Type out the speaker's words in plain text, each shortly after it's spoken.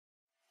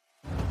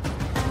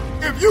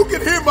if you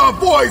can hear my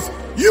voice,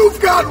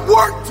 you've got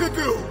work to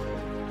do.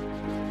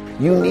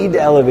 You need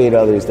to elevate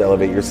others to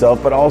elevate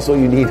yourself, but also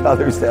you need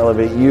others to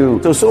elevate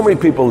you. So many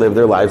people live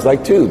their lives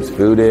like tubes.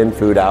 Food in,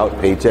 food out,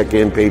 paycheck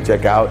in,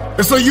 paycheck out.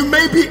 And so you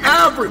may be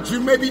average, you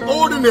may be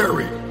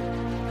ordinary,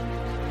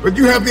 but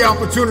you have the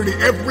opportunity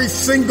every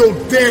single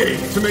day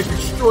to make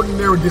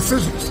extraordinary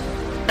decisions.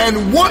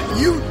 And what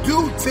you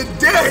do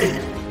today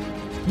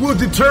will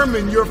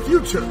determine your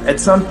future. At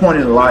some point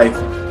in life,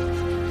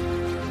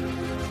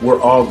 we're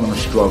all going to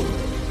struggle.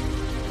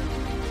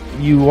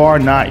 You are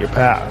not your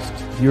past.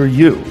 You're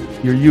you.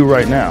 You're you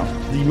right now.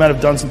 You might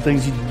have done some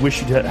things you wish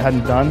you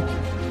hadn't done.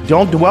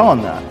 Don't dwell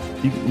on that.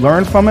 You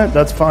learn from it,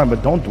 that's fine,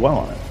 but don't dwell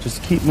on it.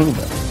 Just keep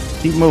moving.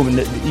 Keep moving.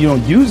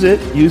 Use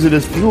it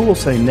as fuel.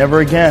 Say,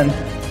 never again.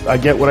 I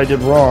get what I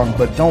did wrong,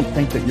 but don't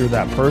think that you're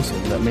that person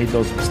that made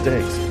those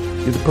mistakes.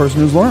 You're the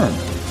person who's learned.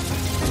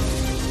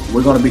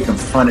 We're going to be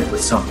confronted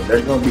with something.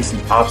 There's going to be some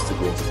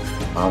obstacles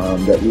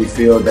that we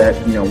feel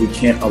that we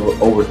can't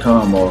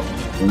overcome, or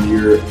when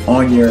you're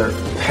on your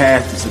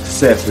path to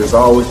success, there's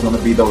always going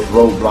to be those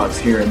roadblocks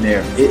here and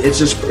there.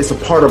 It's a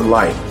part of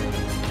life.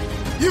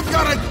 You've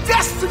got a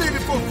destiny to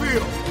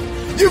fulfill.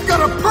 You've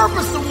got a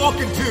purpose to walk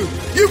into.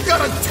 You've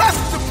got a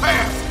test to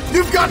pass.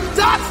 You've got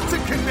dots to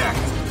connect,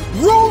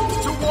 rooms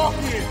to walk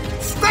in,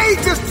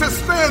 stages to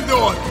stand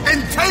on,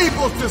 and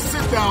tables to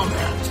sit down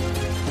at.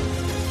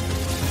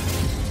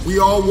 We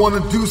all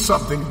want to do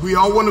something. We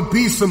all want to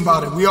be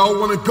somebody. We all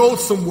want to go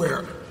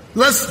somewhere.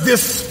 Let's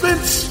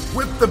dispense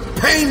with the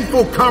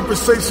painful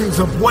conversations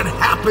of what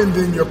happened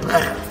in your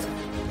past.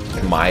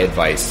 My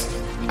advice,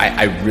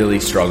 I really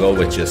struggle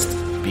with just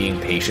being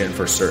patient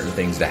for certain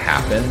things to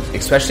happen,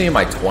 especially in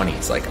my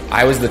 20s. Like,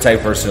 I was the type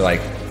of person who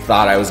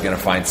thought I was going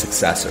to find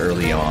success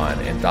early on,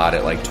 and thought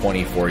at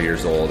 24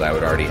 years old I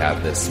would already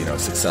have this,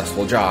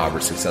 successful job or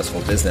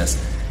successful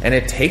business. And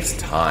it takes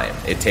time.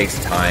 It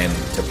takes time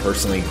to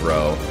personally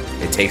grow.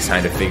 It takes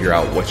time to figure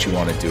out what you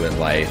want to do in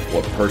life,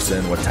 what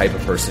type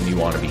of person you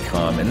want to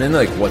become, and then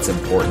what's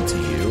important to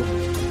you.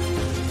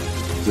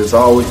 There's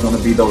always going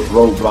to be those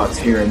roadblocks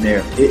here and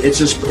there.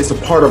 It's a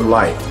part of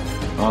life.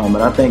 And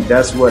I think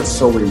that's what's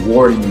so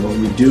rewarding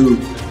when we do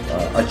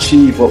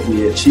achieve what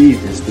we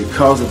achieve, is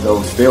because of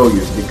those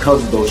failures,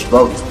 because of those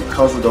struggles,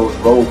 because of those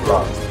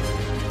roadblocks.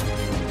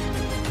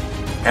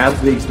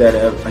 Athletes that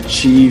have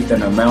achieved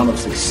an amount of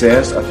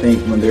success, I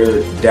think when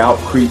their doubt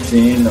creeps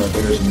in, or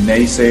there's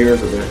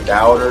naysayers, or there's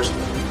doubters,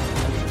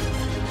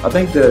 I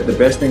think the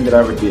best thing that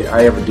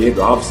I ever did,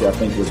 obviously, I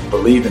think, was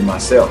believe in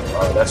myself.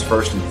 That's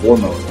first and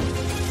foremost.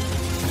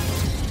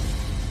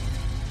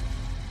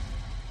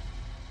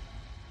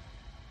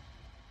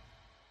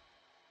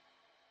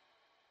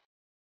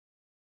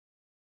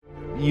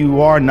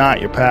 You are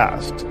not your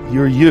past.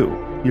 You're you.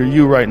 You're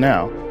you right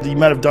now. You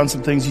might have done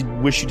some things you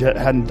wish you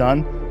hadn't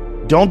done.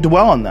 Don't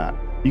dwell on that.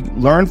 You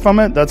learn from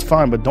it, that's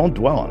fine, but don't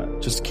dwell on it.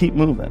 Just keep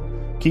moving.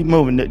 Keep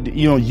moving.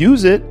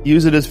 Use it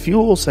as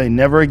fuel. Say,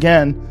 never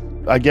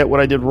again. I get what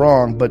I did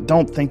wrong, but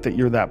don't think that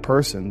you're that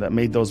person that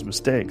made those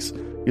mistakes.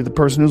 You're the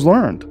person who's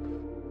learned.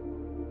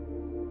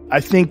 I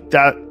think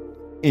that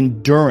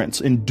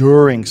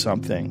enduring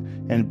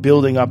something and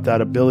building up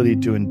that ability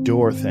to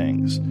endure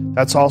things,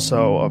 that's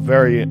also a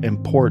very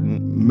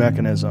important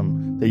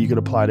mechanism that you could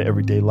apply to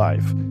everyday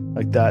life.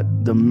 Like that,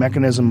 the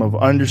mechanism of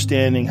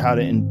understanding how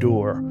to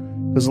endure.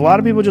 Because a lot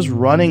of people are just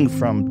running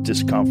from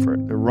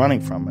discomfort. They're running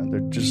from it.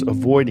 They're just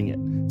avoiding it.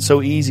 It's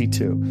so easy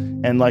to.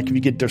 And if you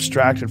get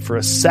distracted for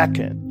a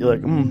second, you're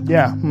like, let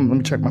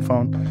me check my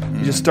phone.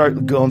 You just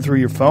start going through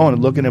your phone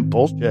and looking at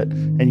bullshit,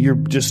 and you're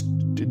just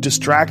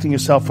distracting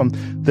yourself from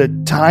the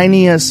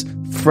tiniest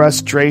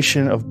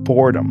frustration of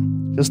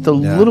boredom. Just a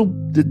little.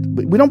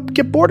 We don't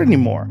get bored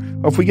anymore.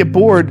 Or if we get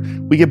bored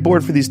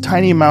for these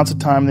tiny amounts of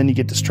time, and then you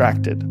get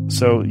distracted.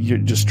 So your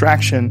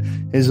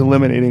distraction is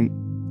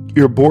eliminating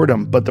your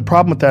boredom. But the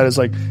problem with that is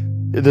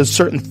there's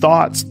certain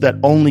thoughts that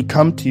only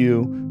come to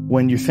you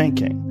when you're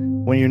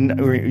thinking, when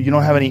you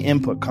don't have any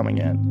input coming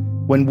in.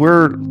 When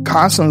we're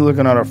constantly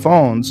looking at our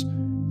phones,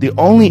 the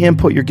only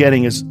input you're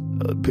getting is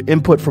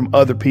input from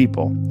other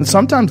people. And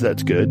sometimes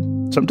that's good.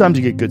 Sometimes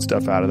you get good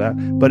stuff out of that.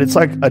 But it's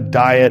like a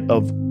diet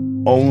of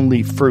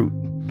only fruit.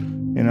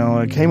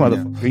 Hey,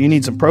 motherfucker, you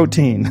need some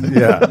protein.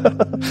 Yeah.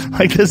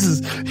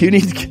 You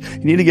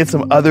need to get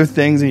some other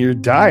things in your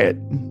diet.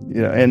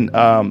 And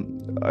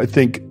I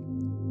think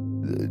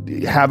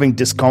having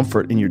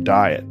discomfort in your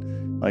diet,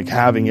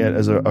 having it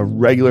as a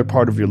regular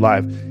part of your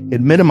life, it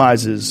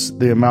minimizes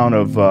the amount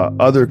of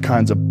other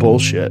kinds of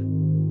bullshit.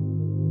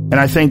 And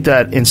I think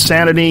that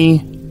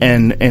insanity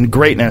and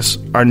greatness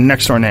are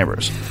next door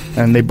neighbors,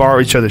 and they borrow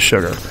each other's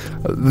sugar.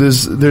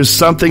 There's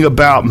something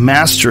about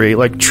mastery,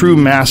 true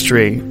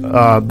mastery,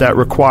 that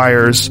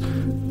requires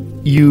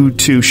you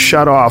to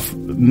shut off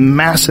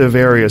massive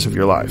areas of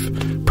your life,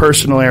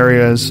 personal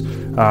areas,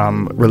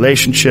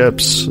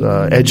 relationships,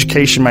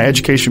 education. My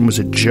education was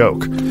a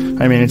joke.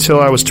 Until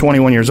I was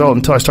 21 years old,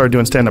 until I started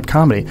doing stand-up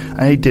comedy,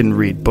 I didn't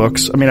read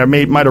books. I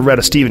might have read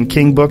a Stephen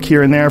King book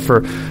here and there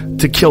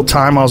to kill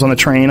time while I was on the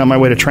train on my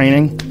way to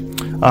training.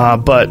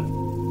 But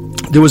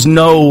there's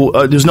no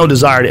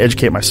desire to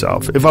educate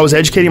myself. If I was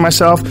educating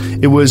myself,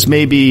 it was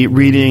maybe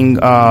reading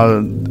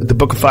the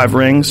Book of Five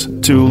Rings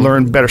to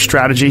learn better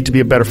strategy, to be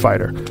a better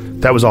fighter.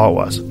 That was all it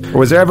was. Or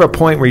was there ever a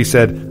point where you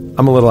said,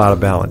 I'm a little out of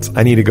balance,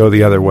 I need to go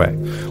the other way?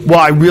 Well,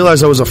 I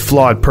realized I was a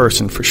flawed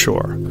person for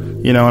sure.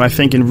 And I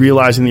think in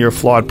realizing that you're a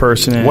flawed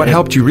person... What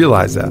helped you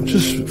realize that?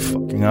 Just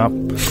fucking up.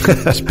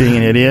 Just being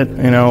an idiot.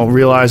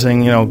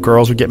 Realizing,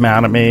 girls would get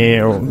mad at me,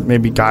 or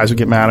maybe guys would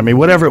get mad at me.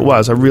 Whatever it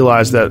was, I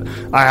realized that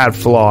I had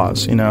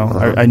flaws,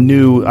 I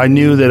knew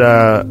that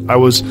I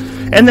was...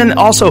 And then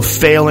also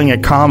failing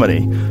at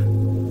comedy.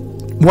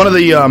 One of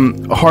the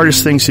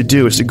hardest things to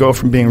do is to go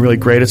from being really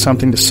great at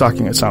something to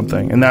sucking at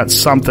something. And that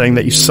something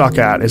that you suck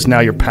at is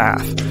now your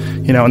path.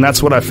 And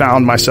that's what I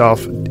found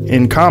myself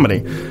in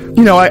comedy.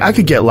 I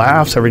could get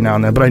laughs every now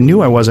and then, but I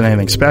knew I wasn't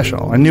anything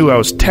special. I knew I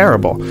was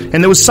terrible.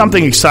 And there was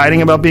something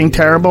exciting about being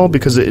terrible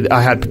because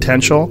I had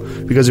potential,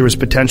 because there was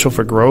potential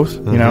for growth.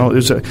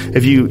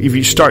 If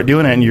you start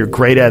doing it and you're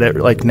great at it,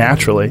 like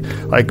naturally,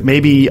 like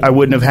maybe I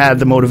wouldn't have had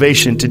the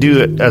motivation to do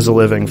it as a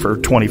living for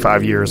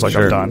 25 years like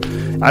I've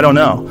done. I don't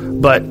know.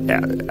 But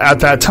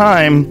at that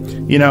time,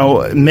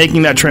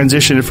 making that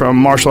transition from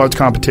martial arts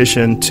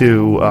competition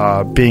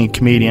to being a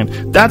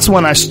comedian, that's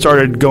when I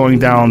started going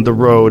down the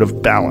road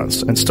of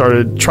balance and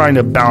started trying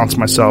to balance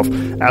myself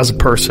as a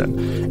person.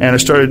 And I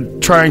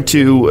started trying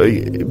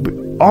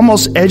to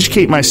almost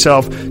educate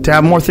myself to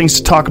have more things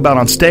to talk about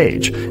on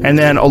stage. And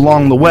then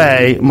along the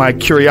way, my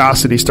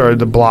curiosity started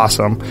to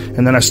blossom.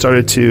 And then I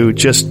started to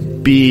just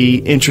be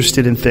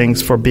interested in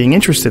things for being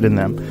interested in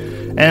them.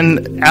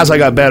 And as I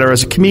got better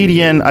as a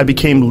comedian, I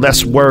became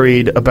less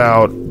worried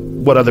about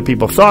what other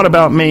people thought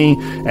about me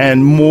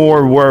and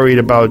more worried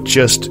about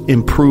just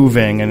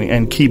improving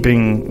and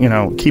keeping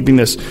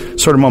this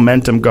sort of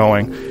momentum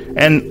going.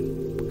 And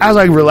as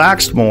I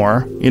relaxed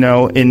more,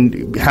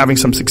 in having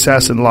some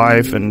success in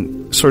life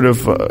and sort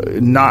of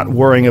not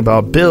worrying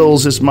about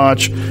bills as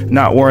much,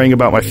 not worrying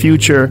about my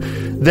future,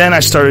 then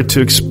I started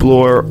to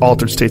explore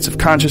altered states of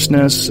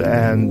consciousness,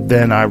 and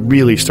then I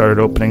really started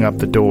opening up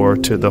the door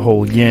to the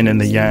whole yin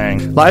and the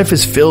yang. Life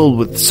is filled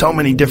with so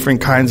many different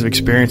kinds of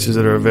experiences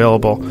that are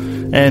available,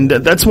 and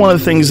that's one of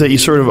the things that you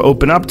sort of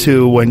open up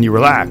to when you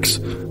relax.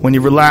 When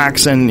you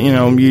relax and,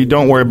 you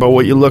don't worry about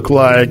what you look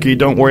like, you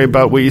don't worry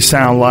about what you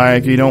sound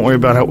like, you don't worry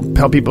about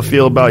how people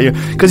feel about you,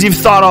 because you've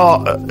thought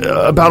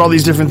about all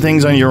these different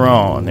things on your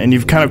own, and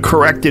you've kind of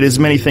corrected as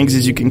many things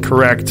as you can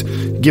correct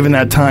given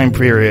that time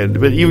period.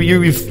 But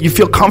you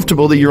feel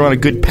comfortable that you're on a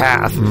good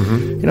path.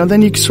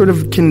 Then you sort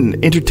of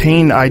can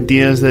entertain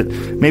ideas that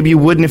maybe you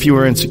wouldn't if you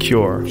were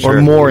insecure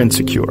or more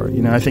insecure.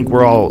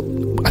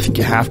 I think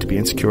you have to be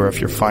insecure if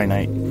you're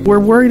finite. We're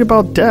worried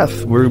about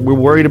death. We're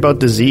worried about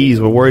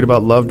disease. We're worried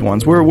about loved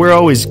ones. We're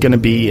always going to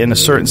be, in a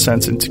certain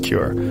sense,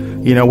 insecure.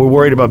 We're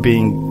worried about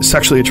being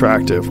sexually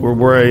attractive. We're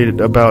worried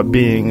about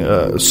being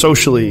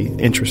socially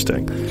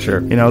interesting.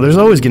 There's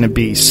always going to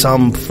be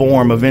some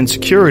form of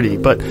insecurity,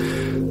 but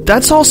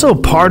that's also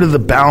part of the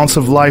balance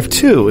of life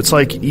too. It's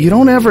like you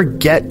don't ever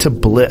get to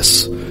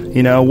bliss.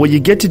 What you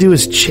get to do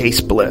is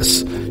chase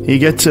bliss. You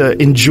get to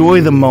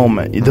enjoy the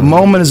moment. The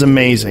moment is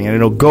amazing, and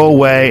it'll go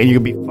away, and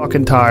you'll be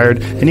fucking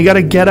tired, and you got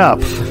to get up,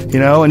 and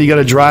you got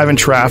to drive in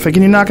traffic,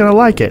 and you're not going to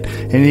like it,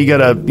 and you got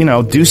to,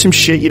 do some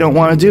shit you don't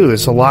want to do.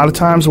 There's a lot of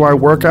times where I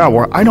work out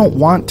where I don't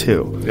want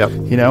to,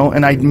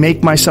 and I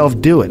make myself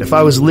do it. If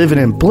I was living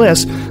in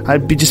bliss,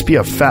 I'd just be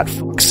a fat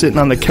fuck sitting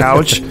on the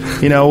couch,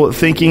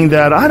 thinking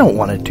that I don't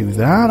want to do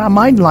that.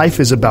 My life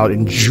is about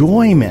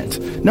enjoyment.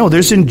 No,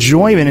 there's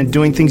enjoyment in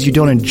doing things you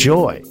don't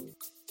enjoy.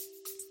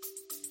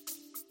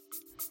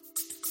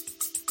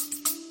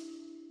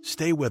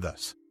 Stay with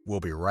us. We'll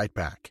be right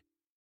back.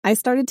 I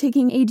started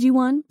taking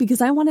AG1 because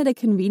I wanted a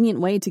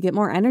convenient way to get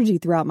more energy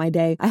throughout my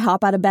day. I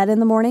hop out of bed in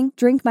the morning,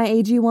 drink my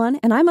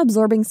AG1, and I'm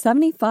absorbing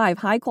 75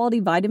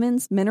 high-quality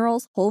vitamins,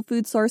 minerals, whole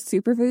food source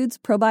superfoods,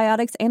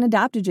 probiotics, and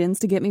adaptogens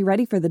to get me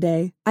ready for the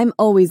day. I'm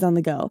always on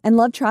the go and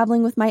love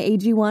traveling with my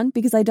AG1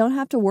 because I don't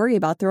have to worry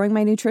about throwing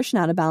my nutrition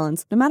out of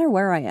balance, no matter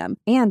where I am.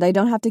 And I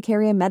don't have to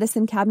carry a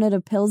medicine cabinet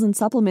of pills and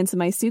supplements in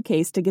my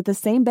suitcase to get the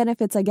same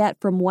benefits I get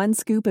from one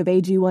scoop of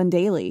AG1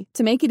 daily.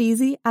 To make it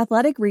easy,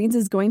 Athletic Greens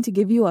is going to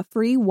give you a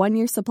free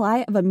 1-year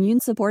supply of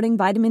immune-supporting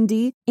vitamin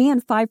D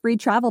and 5 free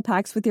travel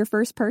packs with your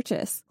first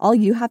purchase. All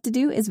you have to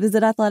do is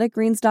visit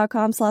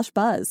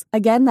athleticgreens.com/buzz.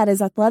 Again, that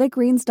is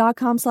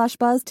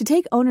athleticgreens.com/buzz to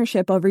take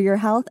ownership over your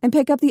health and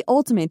pick up the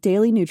ultimate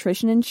daily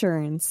nutrition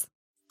insurance.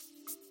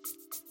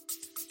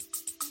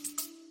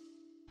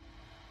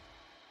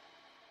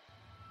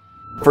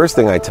 First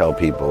thing I tell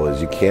people is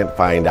you can't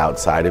find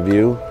outside of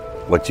you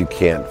what you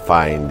can't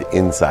find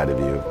inside of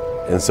you.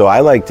 And so I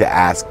like to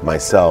ask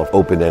myself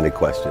open-ended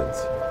questions.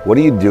 What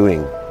are you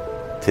doing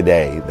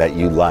today that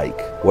you like?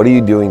 What are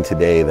you doing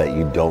today that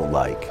you don't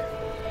like?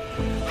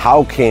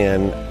 How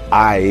can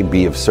I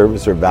be of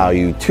service or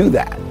value to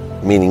that?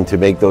 Meaning to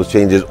make those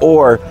changes,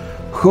 or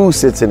who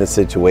sits in a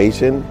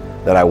situation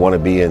that I want to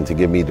be in to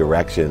give me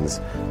directions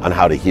on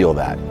how to heal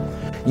that?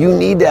 You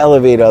need to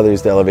elevate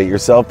others to elevate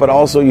yourself, but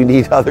also you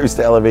need others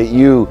to elevate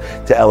you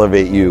to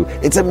elevate you.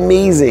 It's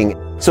amazing.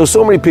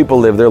 So many people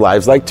live their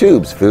lives like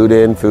tubes. Food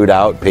in, food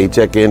out,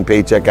 paycheck in,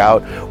 paycheck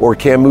out. Or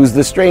Camus'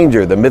 The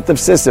Stranger, the myth of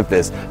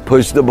Sisyphus.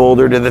 Push the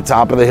boulder to the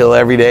top of the hill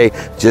every day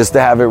just to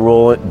have it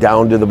roll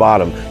down to the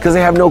bottom. Because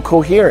they have no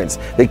coherence.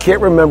 They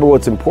can't remember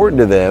what's important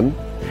to them,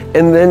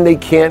 and then they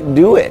can't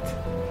do it.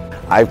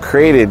 I've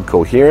created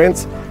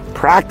coherence,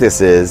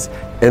 practices,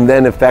 and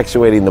then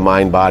effectuating the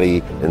mind,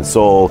 body, and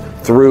soul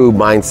through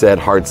mindset,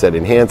 heart set,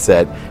 and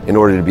handset in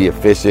order to be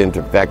efficient,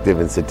 effective,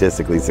 and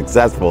statistically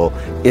successful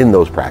in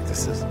those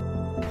practices.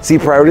 See,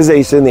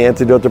 prioritization, the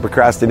antidote to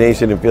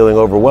procrastination and feeling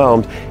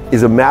overwhelmed,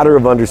 is a matter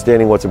of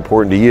understanding what's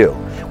important to you.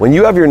 When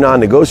you have your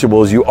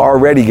non-negotiables, you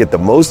already get the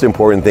most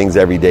important things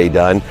every day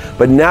done.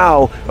 But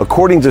now,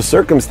 according to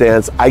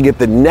circumstance, I get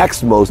the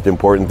next most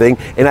important thing,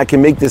 and I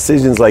can make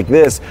decisions like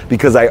this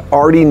because I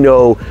already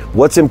know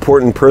what's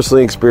important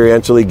personally,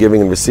 experientially, giving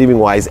and receiving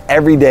wise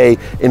every day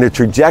in a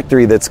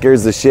trajectory that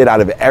scares the shit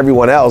out of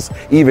everyone else,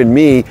 even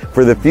me,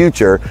 for the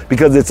future,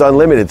 because it's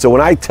unlimited. So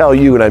when I tell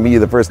you and I meet you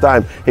the first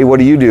time, hey, what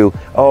do you do?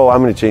 Oh,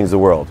 I'm going to change the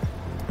world.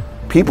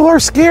 People are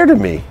scared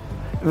of me.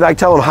 I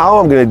tell them how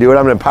I'm going to do it.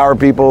 I'm going to empower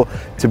people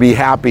to be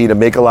happy, to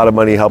make a lot of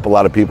money, help a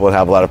lot of people, and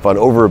have a lot of fun.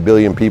 Over 1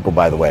 billion people,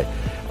 by the way.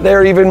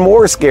 They're even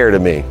more scared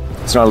of me.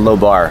 It's not a low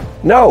bar.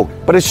 No,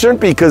 but it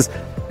shouldn't be, because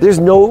there's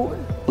no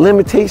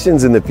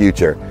limitations in the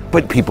future.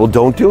 But people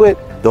don't do it.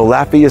 They'll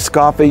laugh at you,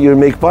 scoff at you, and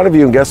make fun of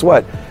you. And guess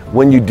what?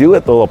 When you do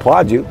it, they'll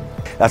applaud you.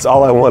 That's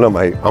all I want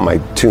on my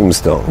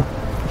tombstone.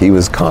 He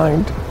was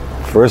kind.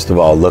 First of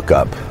all, look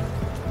up.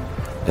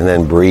 And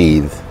then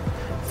breathe.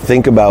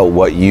 Think about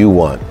what you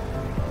want.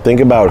 Think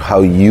about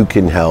how you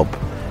can help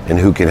and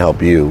who can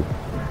help you.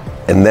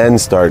 And then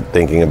start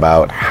thinking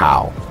about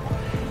how.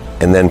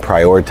 And then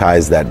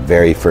prioritize that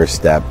very first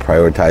step.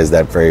 Prioritize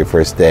that very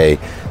first day.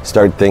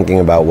 Start thinking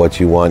about what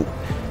you want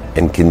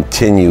and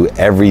continue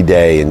every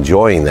day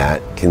enjoying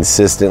that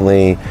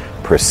consistently,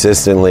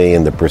 persistently,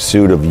 in the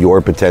pursuit of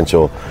your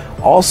potential.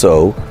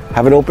 Also,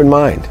 have an open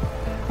mind.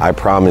 I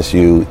promise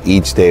you,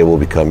 each day will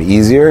become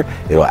easier.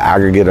 It'll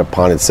aggregate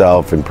upon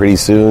itself, and pretty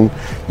soon,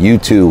 you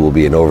too will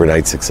be an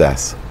overnight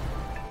success.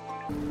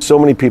 So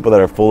many people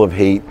that are full of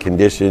hate,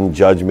 condition,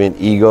 judgment,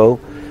 ego,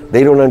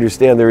 they don't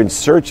understand they're in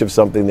search of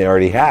something they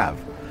already have.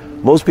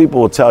 Most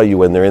people will tell you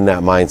when they're in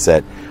that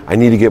mindset, I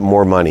need to get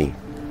more money.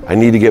 I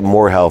need to get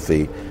more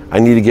healthy. I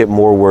need to get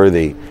more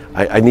worthy.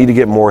 I need to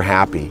get more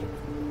happy.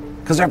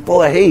 Because they're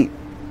full of hate.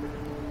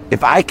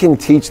 If I can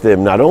teach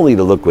them not only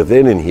to look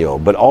within and heal,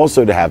 but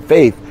also to have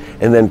faith,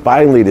 and then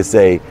finally to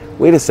say,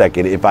 wait a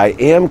second, if I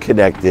am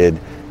connected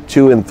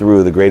to and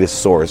through the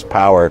greatest source,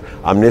 power,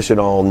 omniscient,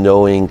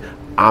 all-knowing,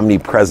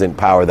 omnipresent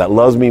power that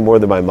loves me more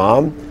than my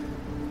mom,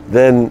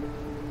 then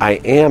I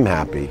am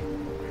happy.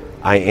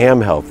 I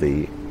am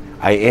healthy.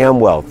 I am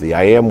wealthy.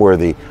 I am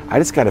worthy. I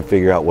just got to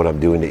figure out what I'm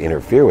doing to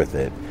interfere with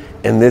it.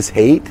 And this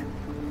hate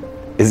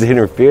is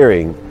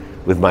interfering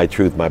with my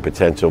truth, my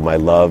potential, my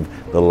love,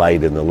 the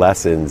light, and the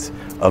lessons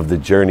of the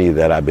journey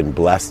that I've been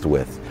blessed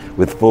with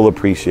full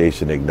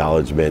appreciation,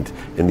 acknowledgement,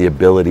 and the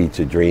ability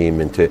to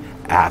dream and to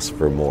ask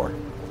for more.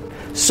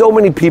 So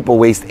many people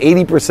waste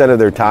 80% of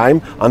their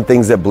time on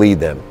things that bleed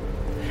them.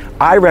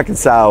 I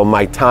reconcile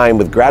my time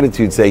with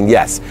gratitude, saying,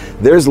 yes,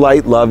 there's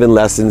light, love, and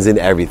lessons in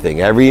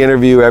everything. Every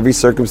interview, every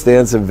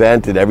circumstance,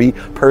 event, and every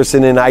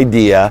person and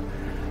idea.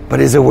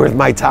 But is it worth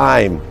my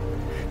time?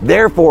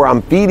 Therefore,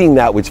 I'm feeding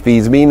that which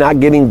feeds me,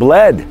 not getting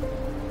bled.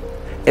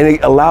 And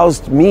it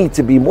allows me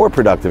to be more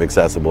productive,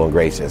 accessible, and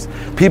gracious.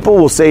 People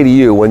will say to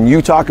you, when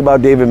you talk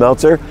about David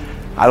Meltzer,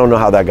 I don't know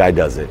how that guy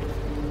does it.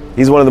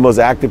 He's one of the most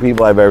active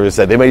people I've ever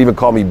said. They might even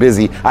call me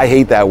busy. I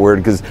hate that word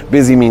because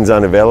busy means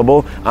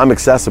unavailable. I'm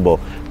accessible.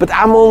 But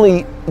I'm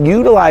only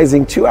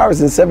utilizing 2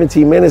 hours and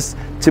 17 minutes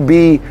to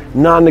be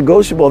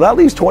non-negotiable. That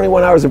leaves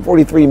 21 hours and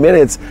 43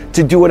 minutes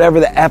to do whatever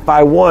the F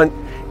I want.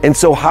 And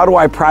so how do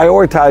I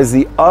prioritize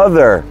the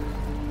other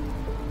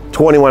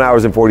 21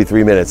 hours and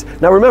 43 minutes?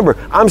 Now remember,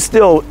 I'm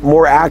still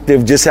more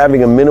active just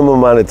having a minimum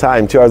amount of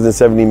time, 2 hours and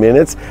 70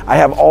 minutes. I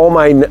have all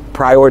my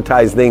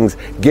prioritized things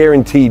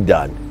guaranteed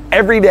done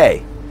every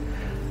day.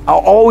 I'll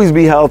always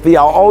be healthy,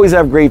 I'll always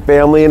have great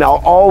family, and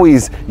I'll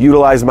always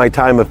utilize my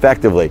time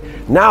effectively.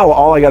 Now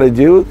all I gotta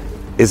do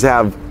is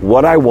have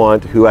what I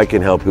want, who I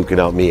can help, who can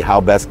help me, how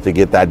best to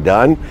get that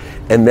done,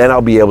 and then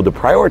I'll be able to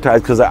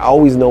prioritize because I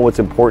always know what's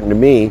important to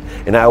me,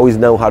 and I always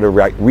know how to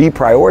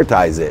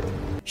reprioritize it.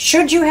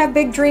 Should you have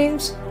big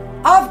dreams?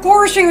 Of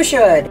course you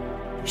should.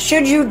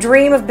 Should you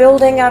dream of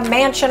building a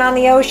mansion on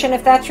the ocean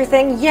if that's your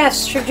thing?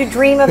 Yes. Should you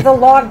dream of the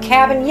log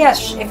cabin?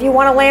 Yes. If you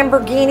want a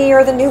Lamborghini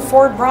or the new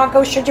Ford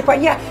Bronco, should you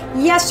put? Yeah.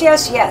 Yes,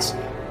 yes, yes.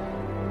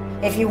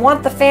 If you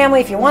want the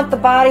family, if you want the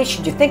body,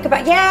 should you think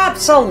about? Yeah,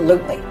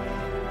 absolutely.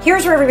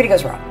 Here's where everybody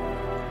goes wrong.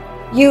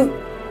 You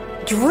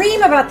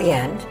dream about the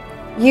end.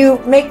 You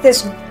make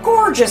this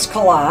gorgeous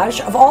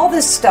collage of all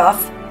this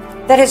stuff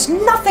that has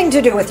nothing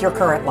to do with your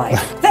current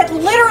life. That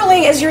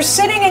literally, as you're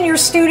sitting in your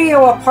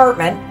studio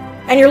apartment,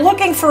 and you're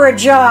looking for a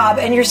job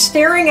and you're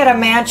staring at a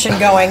mansion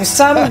going,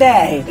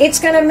 someday, it's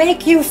going to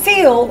make you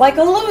feel like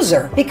a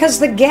loser, because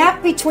the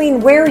gap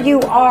between where you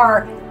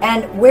are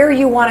and where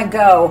you want to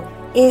go,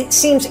 it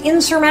seems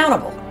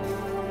insurmountable.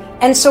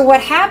 And so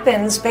what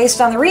happens, based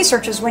on the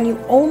research, is when you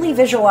only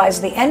visualize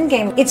the end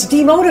game, it's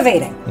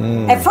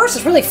demotivating. At first,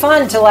 it's really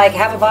fun to like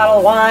have a bottle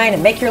of wine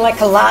and make your like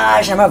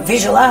collage. I'm gonna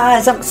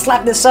visualize. I'm gonna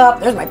slap this up.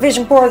 There's my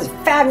vision board. It's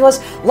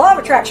fabulous. Law of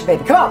attraction,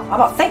 baby. Come on. I'm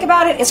gonna think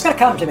about it. It's gonna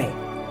come to me.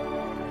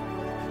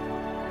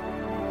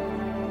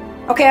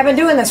 Okay, I've been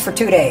doing this for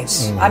 2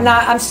 days.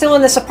 I'm still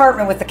in this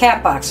apartment with the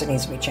cat box that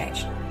needs to be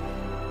changed.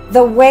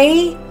 The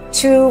way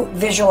to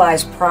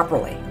visualize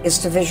properly is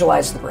to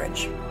visualize the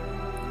bridge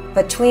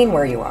between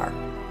where you are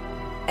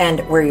and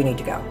where you need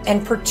to go.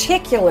 And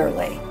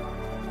particularly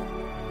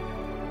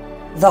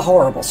the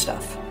horrible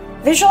stuff.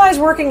 Visualize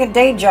working a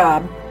day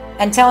job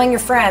and telling your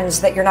friends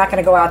that you're not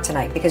going to go out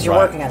tonight because you're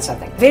working on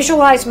something.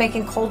 Visualize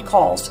making cold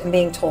calls and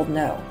being told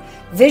no.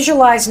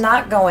 Visualize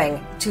not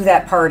going to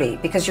that party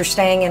because you're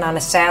staying in on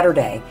a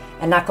Saturday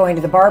and not going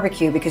to the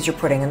barbecue because you're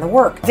putting in the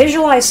work.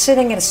 Visualize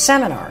sitting at a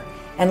seminar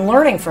and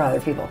learning from other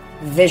people.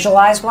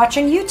 Visualize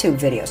watching YouTube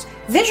videos.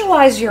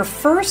 Visualize your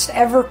first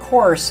ever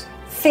course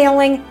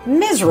failing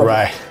miserably.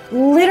 Right.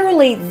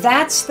 Literally,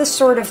 that's the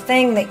sort of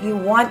thing that you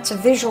want to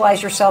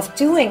visualize yourself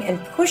doing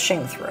and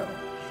pushing through,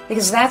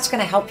 because that's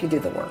going to help you do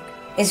the work.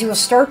 As you will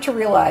start to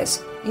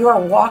realize you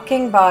are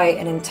walking by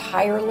an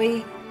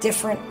entirely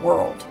different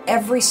world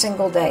every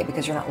single day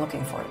because you're not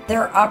looking for it.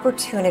 There are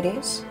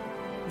opportunities,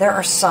 there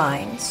are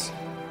signs,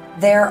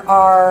 there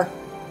are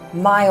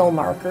mile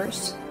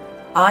markers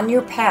on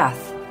your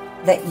path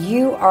that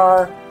you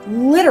are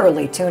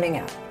literally tuning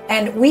out.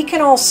 And we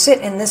can all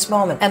sit in this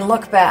moment and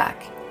look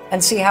back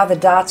and see how the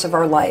dots of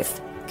our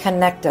life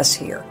connect us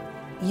here.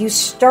 You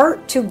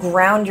start to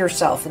ground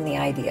yourself in the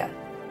idea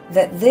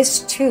that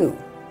this too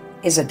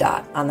is a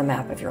dot on the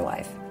map of your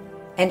life,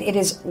 and it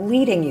is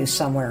leading you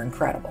somewhere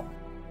incredible.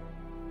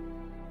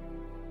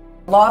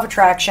 Law of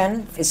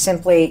attraction is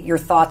simply your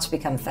thoughts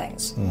become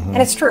things. And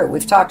it's true.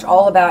 We've talked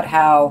all about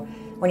how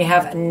when you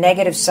have a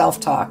negative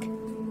self-talk,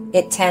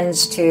 it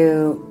tends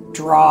to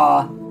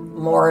draw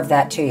more of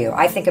that to you.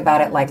 I think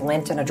about it like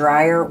lint in a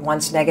dryer.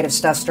 Once negative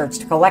stuff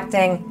starts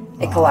collecting,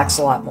 it collects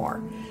a lot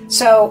more.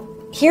 So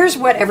here's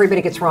what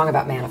everybody gets wrong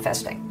about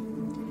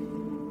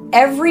manifesting.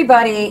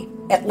 Everybody,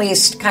 at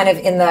least kind of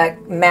in the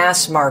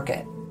mass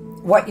market,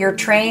 what you're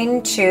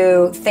trained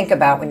to think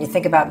about when you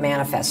think about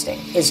manifesting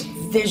is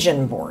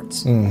vision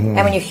boards. And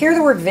when you hear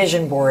the word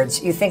vision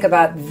boards, you think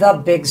about the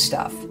big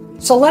stuff.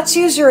 So let's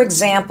use your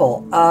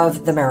example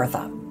of the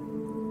marathon.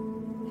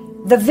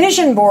 The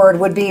vision board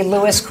would be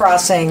Lewis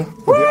crossing.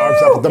 The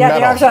arms up at the medal.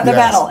 The arms up at the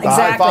medal. The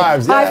Exactly. high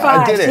fives. High Yeah,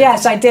 fives. I did it.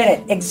 Yes, I did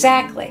it.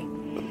 Exactly.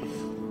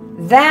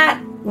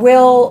 That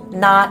will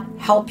not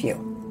help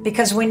you.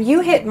 Because when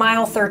you hit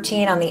mile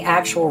 13 on the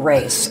actual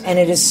race and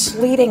it is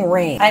sleeting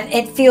rain and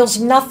it feels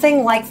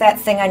nothing like that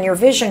thing on your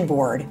vision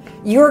board,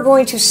 you're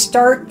going to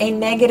start a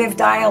negative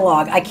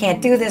dialogue. I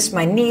can't do this.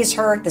 My knees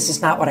hurt. This is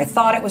not what I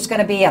thought it was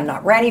going to be. I'm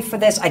not ready for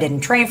this. I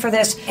didn't train for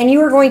this. And you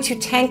are going to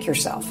tank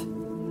yourself.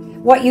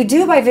 What you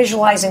do by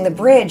visualizing the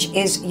bridge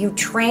is you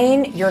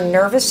train your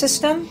nervous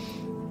system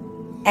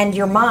and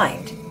your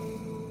mind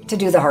to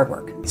do the hard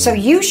work. So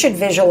you should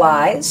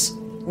visualize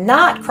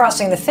not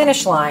crossing the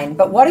finish line,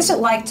 but what is it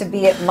like to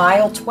be at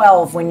mile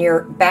 12 when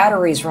your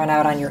batteries run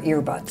out on your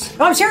earbuds?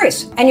 No, I'm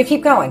serious. And you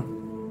keep going.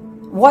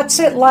 What's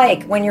it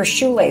like when your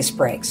shoelace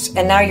breaks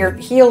and now your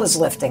heel is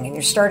lifting and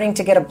you're starting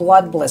to get a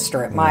blood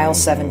blister at mile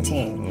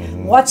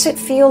 17? What's it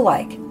feel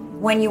like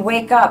when you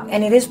wake up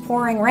and it is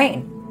pouring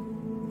rain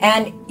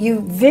and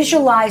you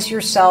visualize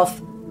yourself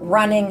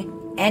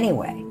running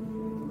anyway?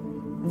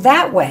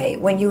 That way,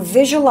 when you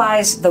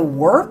visualize the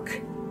work,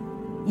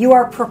 you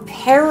are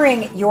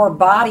preparing your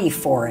body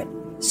for it,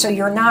 so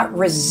you're not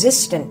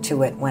resistant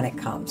to it when it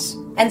comes.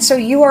 And so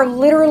you are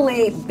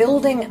literally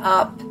building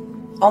up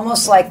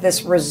almost like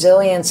this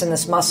resilience and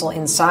this muscle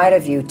inside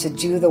of you to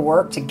do the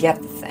work to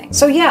get the thing.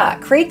 So yeah,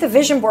 create the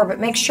vision board, but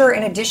make sure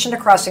in addition to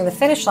crossing the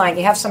finish line,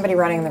 you have somebody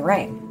running in the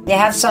rain. You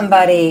have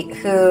somebody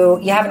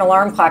who, you have an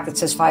alarm clock that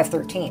says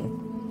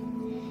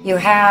 5:13. You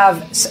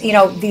have,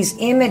 these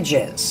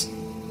images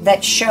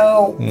that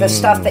show the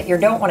stuff that you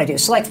don't want to do.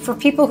 So like for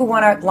people who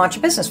want to launch a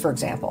business, for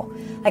example,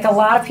 like a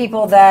lot of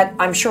people that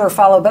I'm sure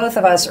follow both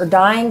of us are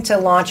dying to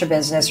launch a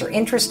business or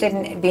interested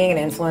in being an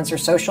influencer,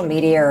 social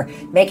media, or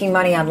making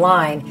money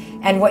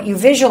online. And what you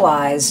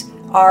visualize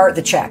are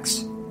the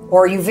checks,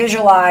 or you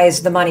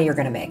visualize the money you're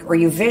going to make, or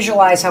you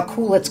visualize how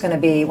cool it's going to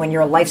be when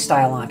you're a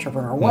lifestyle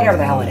entrepreneur, whatever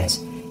the hell it is.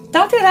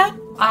 Don't do that.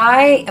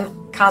 I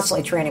am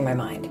constantly training my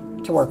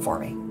mind to work for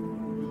me.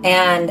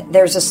 And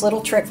there's this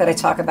little trick that I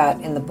talk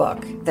about in the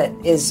book that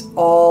is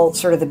all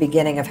sort of the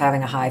beginning of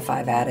having a high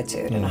five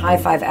attitude. And a high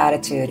five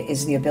attitude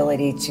is the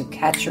ability to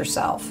catch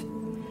yourself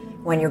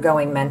when you're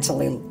going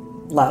mentally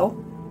low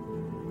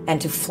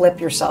and to flip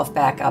yourself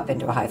back up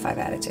into a high five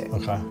attitude.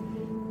 Okay.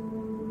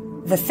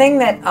 The thing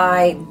that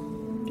I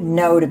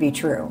know to be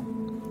true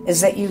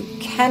is that you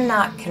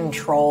cannot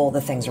control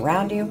the things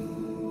around you.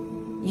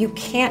 You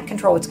can't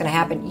control what's going to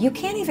happen. You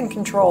can't even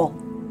control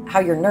how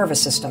your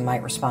nervous system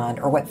might respond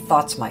or what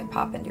thoughts might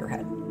pop into your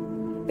head.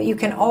 But you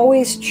can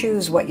always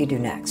choose what you do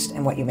next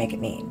and what you make it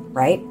mean,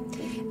 right?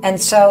 And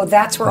so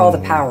that's where all the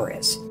power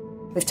is.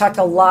 We've talked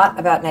a lot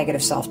about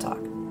negative self-talk.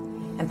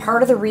 And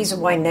part of the reason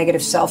why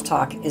negative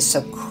self-talk is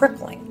so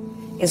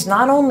crippling is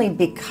not only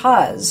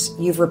because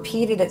you've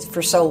repeated it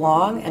for so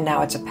long and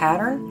now it's a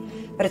pattern,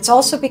 but it's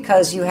also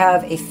because you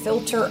have a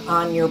filter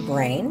on your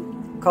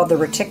brain called the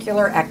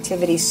reticular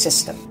activity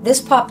system.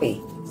 This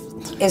puppy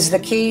is the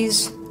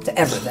keys to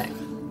everything.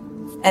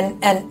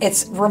 And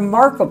it's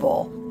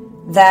remarkable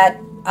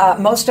that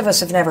most of us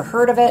have never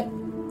heard of it.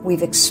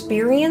 We've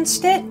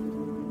experienced it,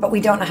 but we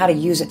don't know how to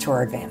use it to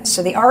our advantage.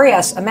 So the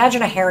RAS,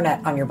 imagine a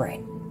hairnet on your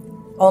brain,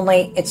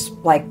 only it's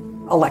like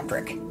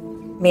electric,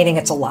 meaning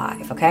it's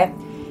alive, okay?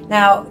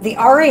 Now, the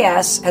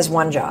RAS has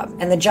one job,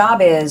 and the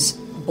job is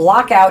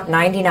block out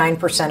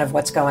 99% of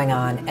what's going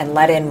on and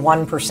let in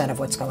 1% of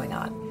what's going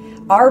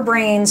on. Our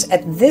brains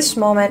at this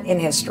moment in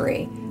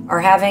history are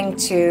having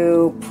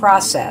to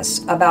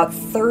process about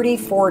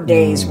 34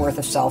 days worth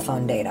of cell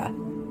phone data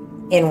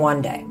in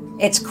one day.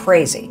 It's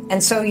crazy.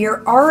 And so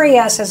your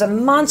RAS has a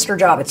monster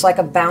job. It's like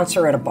a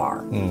bouncer at a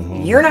bar.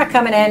 You're not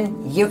coming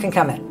in, you can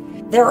come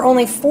in. There are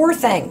only 4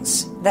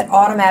 things that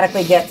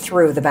automatically get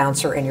through the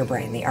bouncer in your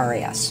brain, the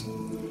RAS.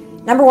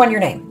 Number 1, your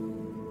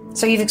name.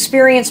 So you've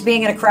experienced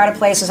being in a crowded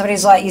place and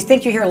somebody's like, you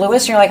think you hear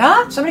Lewis and you're like,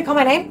 huh? Somebody call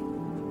my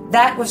name?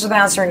 That was the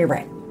bouncer in your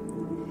brain.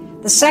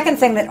 The second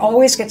thing that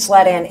always gets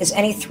let in is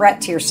any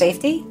threat to your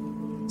safety.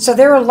 So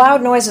there are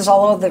loud noises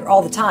all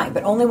the time,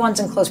 but only ones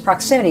in close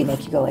proximity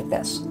make you go like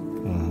this.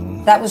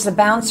 That was the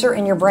bouncer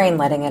in your brain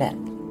letting it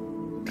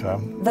in. Okay.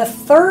 The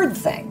third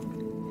thing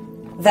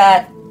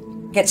that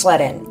gets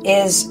let in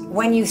is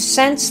when you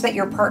sense that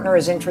your partner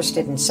is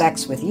interested in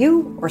sex with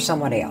you or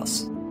somebody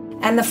else.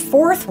 And the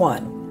fourth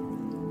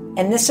one,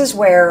 and this is the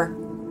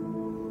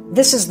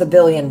 $1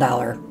 billion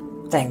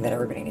thing that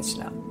everybody needs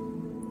to know.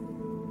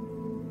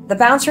 The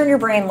bouncer in your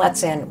brain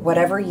lets in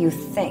whatever you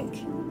think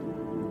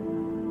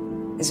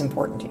is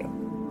important to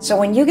you. So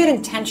when you get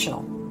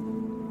intentional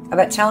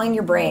about telling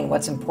your brain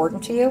what's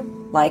important to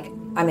you, like,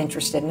 I'm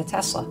interested in a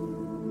Tesla,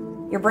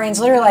 your brain's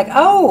literally like,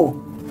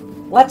 oh,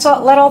 let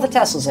all the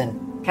Teslas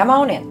in. Come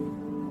on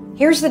in.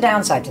 Here's the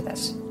downside to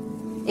this.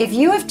 If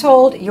you have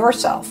told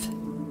yourself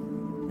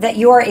that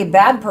you are a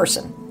bad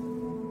person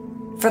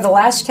for the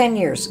last 10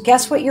 years,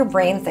 guess what your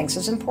brain thinks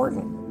is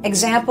important?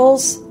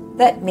 Examples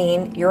that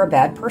mean you're a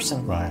bad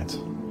person. Right.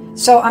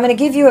 So I'm going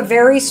to give you a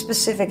very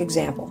specific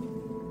example.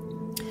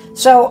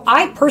 So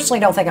I personally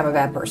don't think I'm a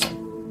bad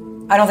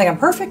person. I don't think I'm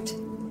perfect,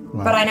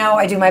 but I know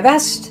I do my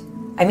best.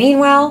 I mean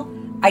well.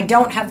 I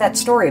don't have that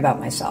story about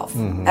myself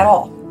at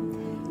all.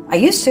 I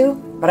used to,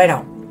 but I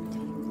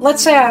don't.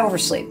 Let's say I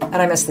oversleep and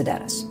I miss the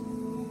dentist.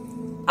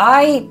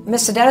 I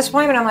miss the dentist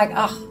appointment. I'm like,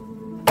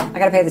 oh, I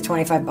got to pay the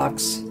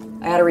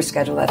 $25. I got to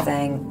reschedule that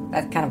thing.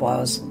 That kind of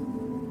blows.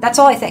 That's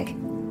all I think.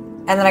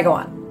 And then I go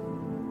on.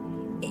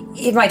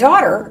 My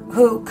daughter,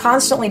 who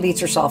constantly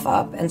beats herself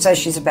up and says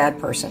she's a bad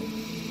person,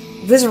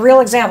 this is a real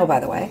example, by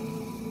the way.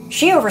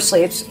 She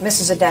oversleeps,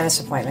 misses a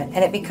dentist appointment,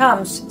 and it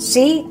becomes,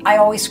 see, I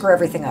always screw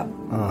everything up.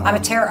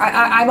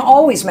 I'm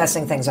always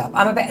messing things up.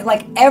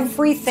 Like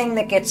everything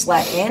that gets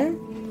let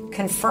in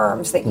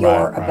confirms that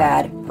you're a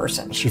bad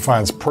person. She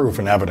finds proof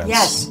and evidence.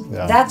 Yes,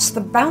 that's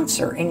the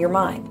bouncer in your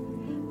mind.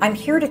 I'm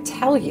here to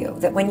tell you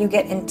that when you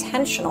get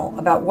intentional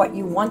about what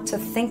you want to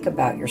think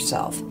about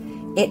yourself,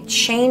 it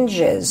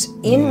changes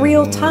in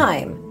real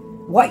time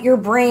what your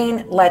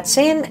brain lets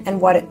in and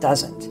what it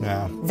doesn't.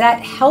 Yeah.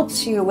 That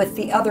helps you with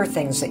the other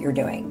things that you're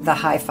doing. The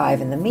high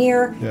five in the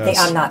mirror, the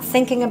I'm not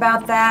thinking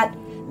about that,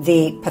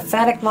 the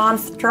pathetic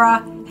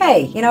mantra.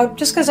 Hey,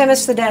 just because I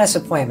missed the dentist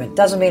appointment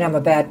doesn't mean I'm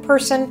a bad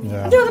person.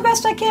 Yeah. I'm doing the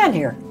best I can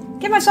here.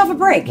 Give myself a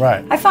break.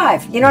 Right. High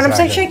five. You know what I'm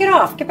saying? Shake it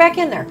off. Get back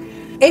in there.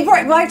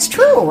 It's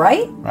true,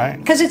 right? Right.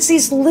 Because it's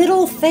these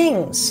little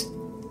things.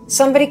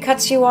 Somebody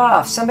cuts you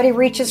off. Somebody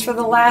reaches for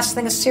the last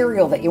thing of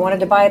cereal that you wanted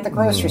to buy at the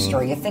grocery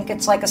store. You think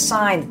it's like a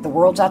sign that the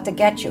world's out to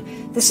get you.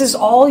 This is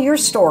all your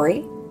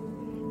story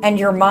and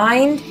your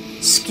mind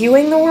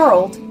skewing the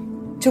world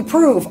to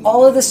prove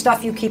all of the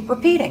stuff you keep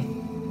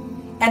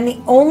repeating. And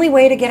the only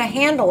way to get a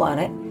handle on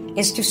it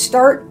is to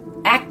start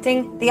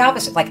acting the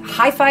opposite. Like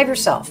high five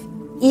yourself,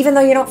 even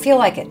though you don't feel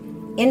like it.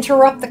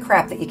 Interrupt the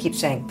crap that you keep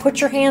saying.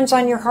 Put your hands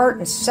on your heart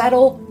and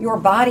settle your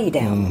body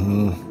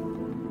down.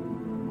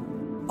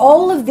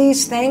 All of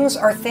these things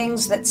are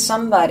things that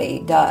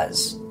somebody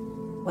does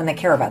when they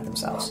care about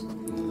themselves,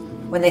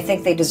 when they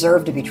think they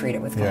deserve to be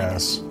treated with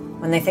kindness,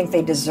 when they think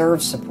they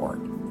deserve support,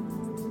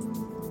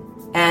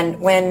 and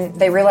when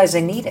they realize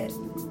they need it.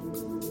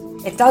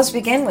 It does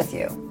begin with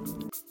you.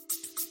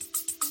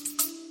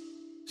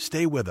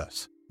 Stay with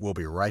us. We'll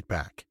be right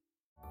back.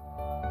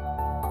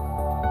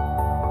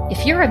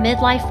 If you're a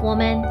midlife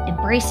woman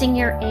embracing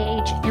your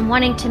age and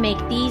wanting to make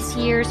these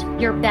years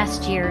your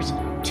best years,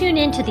 Tune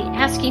in to the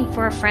Asking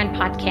for a Friend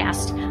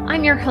podcast.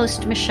 I'm your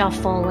host, Michelle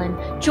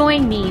Folan.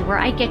 Join me where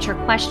I get your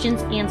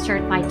questions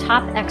answered by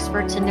top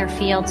experts in their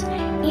fields,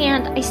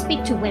 and I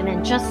speak to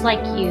women just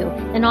like you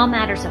in all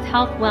matters of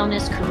health,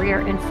 wellness, career,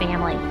 and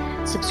family.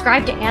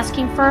 Subscribe to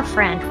Asking for a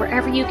Friend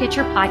wherever you get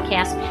your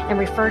podcast, and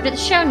refer to the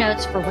show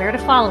notes for where to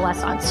follow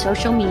us on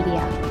social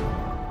media.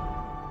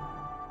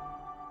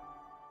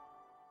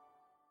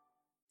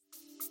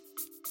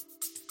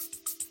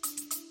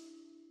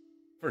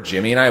 For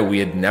Jimmy and I, we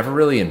had never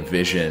really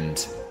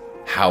envisioned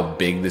how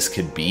big this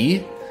could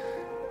be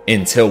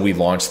until we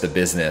launched the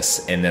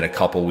business. And then a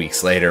couple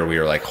weeks later, we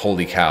were like,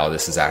 holy cow,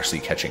 this is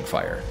actually catching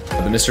fire.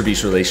 The Mr.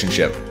 Beast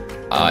relationship,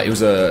 it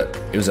was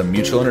a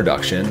mutual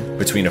introduction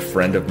between a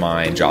friend of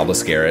mine,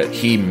 Jobless Garrett.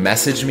 He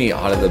messaged me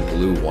out of the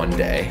blue one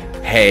day,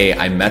 hey,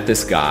 I met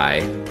this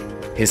guy.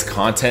 His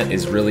content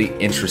is really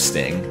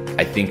interesting.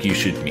 I think you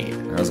should meet.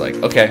 And I was like,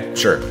 okay,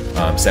 sure.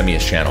 Send me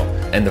his channel.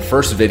 And the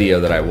first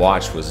video that I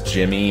watched was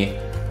Jimmy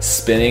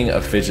spinning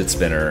a fidget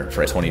spinner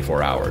for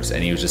 24 hours.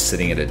 And he was just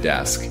sitting at a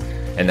desk.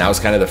 And that was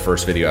kind of the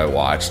first video I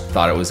watched.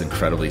 Thought it was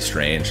incredibly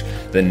strange.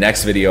 The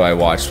next video I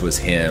watched was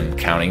him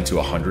counting to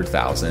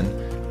 100,000,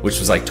 which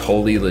was like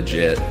totally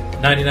legit.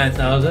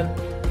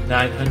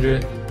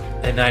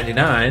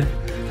 99,999.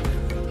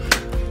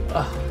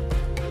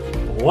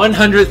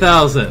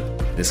 100,000.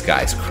 This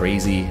guy's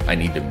crazy. I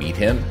need to meet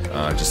him,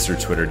 just through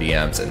Twitter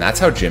DMs. And that's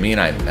how Jimmy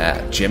and I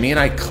met. Jimmy and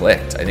I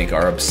clicked. I think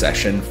our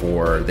obsession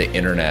for the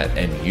internet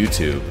and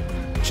YouTube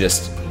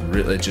just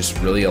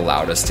really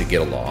allowed us to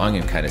get along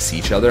and kind of see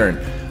each other. And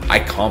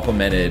I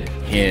complimented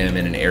him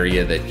in an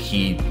area that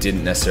he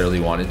didn't necessarily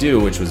want to do,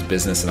 which was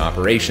business and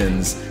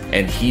operations.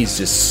 And he's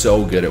just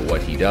so good at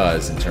what he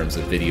does in terms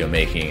of video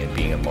making and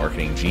being a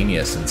marketing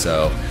genius. And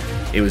so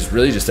it was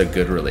really just a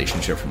good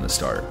relationship from the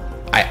start.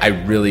 I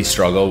really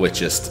struggle with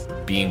just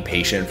being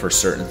patient for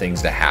certain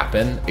things to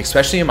happen,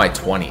 especially in my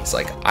 20s.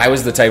 Like, I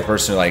was the type of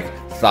person who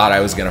thought I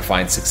was going to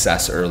find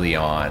success early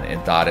on, and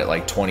thought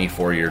at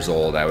 24 years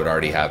old I would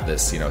already have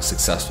this,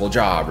 successful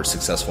job or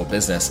successful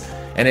business.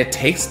 And it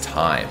takes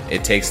time.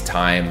 It takes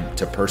time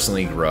to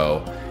personally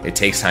grow. It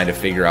takes time to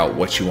figure out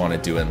what you want to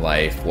do in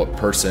life, what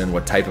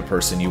type of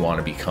person you want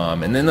to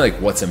become, and then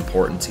what's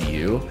important to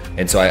you.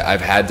 And so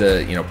I've had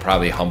to,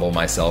 probably humble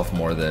myself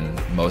more than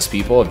most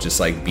people of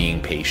just being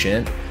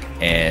patient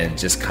and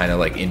just kind of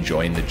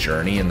enjoying the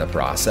journey and the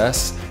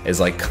process.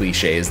 As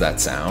cliche as that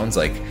sounds,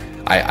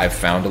 I've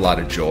found a lot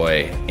of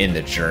joy in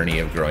the journey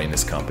of growing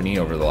this company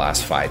over the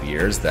last 5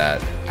 years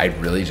that I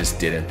really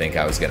just didn't think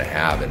I was going to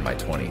have in my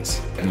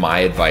 20s. My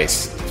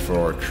advice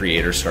for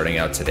creators starting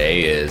out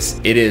today is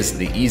it is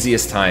the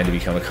easiest time to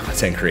become a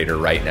content creator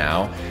right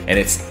now, and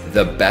it's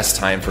the best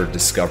time for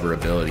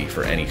discoverability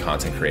for any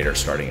content creator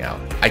starting out.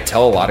 I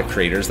tell a lot of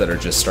creators that are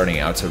just starting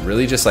out to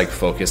really just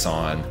focus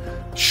on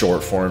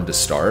short form to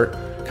start.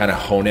 Kind of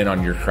hone in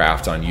on your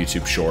craft on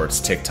YouTube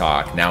Shorts,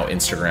 TikTok, now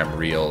Instagram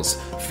Reels.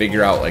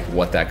 Figure out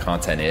what that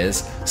content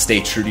is.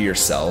 Stay true to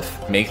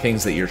yourself. Make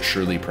things that you're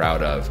truly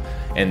proud of.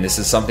 And this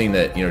is something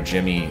that,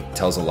 Jimmy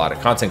tells a lot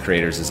of content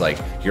creators is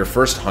your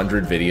first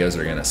 100 videos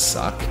are gonna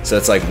suck. So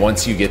it's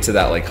once you get to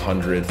that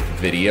 100th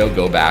video,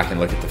 go back and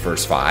look at the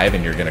first 5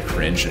 and you're gonna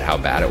cringe at how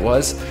bad it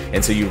was.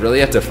 And so you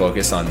really have to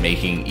focus on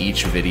making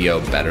each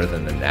video better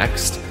than the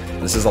next.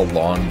 This is a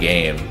long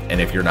game,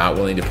 and if you're not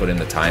willing to put in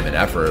the time and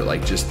effort,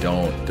 just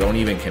don't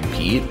even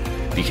compete,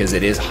 because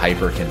it is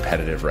hyper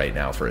competitive right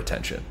now for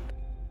attention.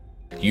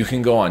 You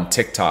can go on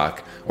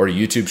TikTok or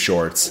YouTube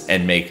Shorts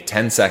and make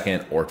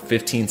 10-second or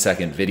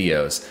 15-second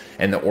videos,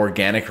 and the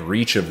organic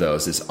reach of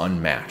those is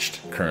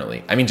unmatched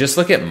currently. I mean, just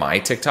look at my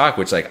TikTok,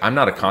 which I'm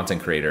not a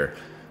content creator,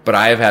 but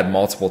I have had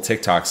multiple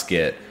TikToks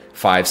get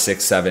 5,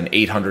 6, 7,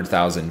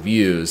 800,000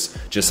 views,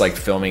 just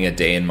filming a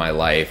day in my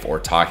life, or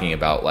talking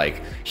about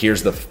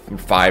here's the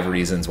 5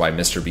 reasons why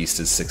Mr. Beast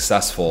is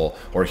successful,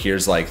 or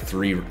here's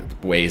 3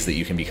 ways that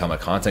you can become a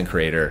content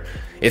creator.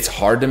 It's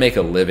hard to make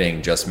a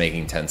living just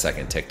making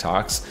 10-second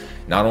TikToks.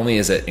 Not only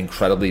is it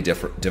incredibly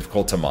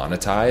difficult to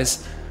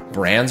monetize,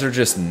 brands are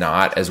just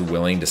not as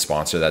willing to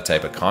sponsor that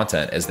type of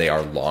content as they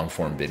are long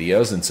form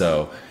videos. And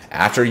so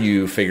after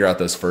you figure out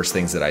those first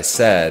things that I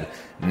said,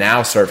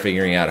 now start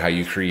figuring out how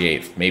you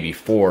create maybe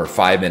 4 or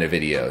 5-minute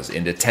videos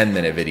into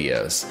 10-minute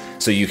videos,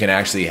 so you can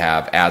actually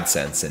have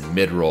AdSense and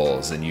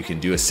mid-rolls, and you can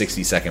do a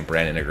 60-second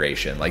brand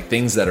integration,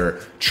 things that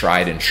are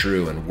tried and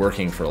true and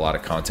working for a lot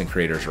of content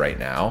creators right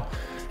now.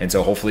 And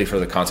so hopefully for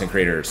the content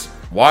creators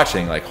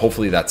watching,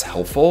 hopefully that's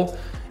helpful.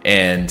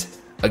 And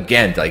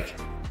again,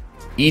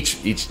 each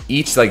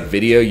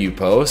video you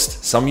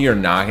post, some you're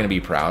not going to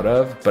be proud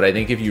of, but I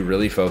think if you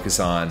really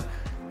focus on,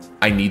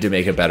 I need to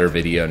make a better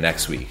video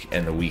next week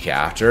and the week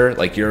after,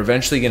 you're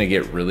eventually going to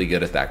get really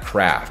good at that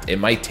craft. It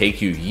might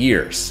take you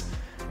years.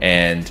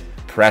 And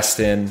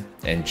Preston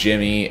and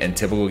Jimmy and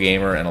Typical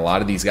Gamer and a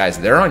lot of these guys,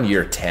 they're on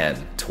year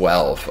 10,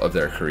 12 of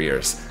their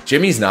careers.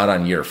 Jimmy's not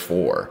on year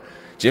 4.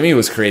 Jimmy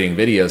was creating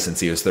videos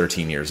since he was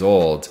 13 years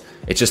old.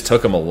 It just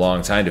took him a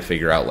long time to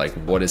figure out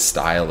what his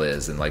style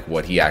is and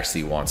what he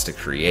actually wants to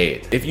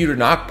create. If you're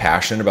not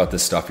passionate about the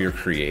stuff you're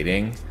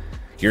creating,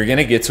 you're going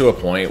to get to a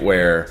point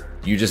where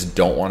you just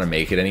don't want to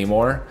make it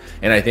anymore.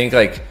 And I think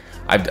like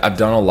I've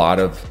done a lot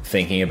of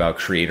thinking about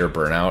creator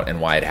burnout and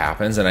why it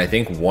happens. And I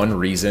think one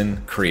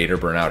reason creator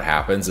burnout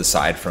happens,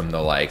 aside from the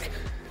like,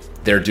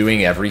 they're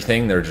doing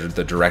everything, they're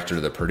the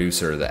director, the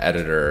producer, the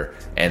editor,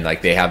 and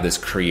like they have this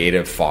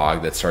creative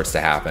fog that starts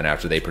to happen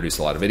after they produce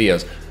a lot of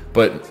videos.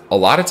 But a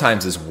lot of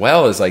times as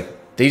well is like,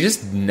 they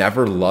just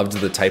never loved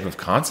the type of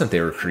content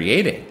they were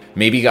creating.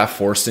 Maybe got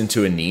forced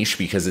into a niche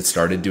because it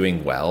started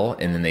doing well,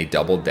 and then they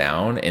doubled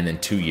down, and then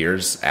 2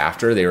 years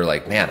after they were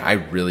like, man, I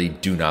really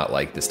do not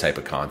like this type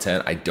of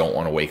content. I don't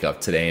want to wake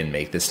up today and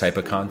make this type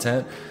of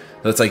content.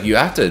 So it's like, you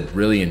have to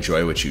really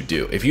enjoy what you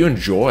do. If you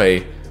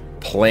enjoy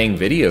playing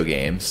video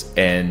games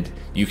and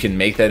you can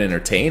make that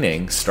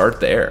entertaining, start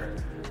there.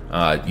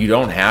 You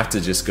don't have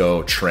to just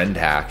go trend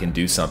hack and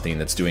do something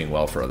that's doing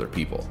well for other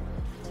people.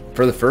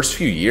 For the first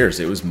few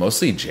years, it was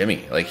mostly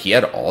Jimmy. Like, he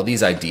had all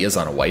these ideas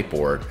on a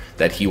whiteboard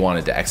that he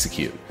wanted to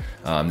execute,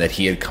 that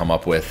he had come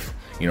up with,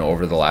 you know,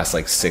 over the last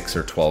like 6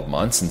 or 12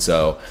 months. And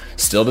so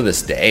still to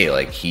this day,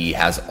 like, he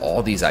has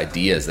all these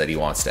ideas that he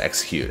wants to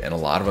execute, and a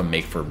lot of them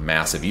make for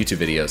massive YouTube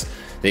videos.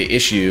 The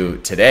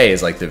issue today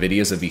is like the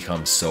videos have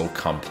become so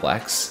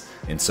complex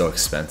and so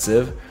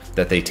expensive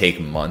that they take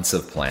months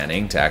of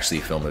planning to actually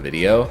film a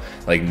video.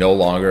 Like, no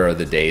longer are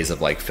the days of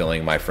like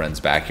filling my friend's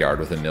backyard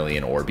with 1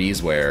 million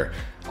Orbeez, where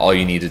all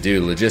you need to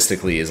do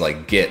logistically is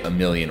like get 1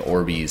 million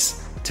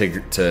Orbeez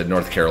to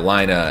North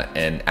Carolina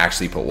and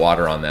actually put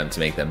water on them to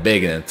make them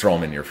big, and then throw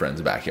them in your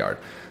friend's backyard.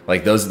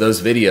 Like those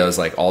videos,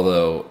 like,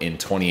 although in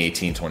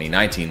 2018,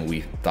 2019,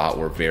 we thought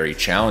were very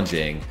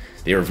challenging,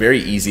 they were very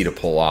easy to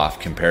pull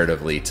off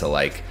comparatively to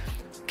like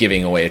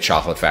giving away a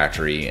chocolate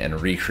factory and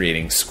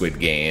recreating Squid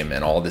Game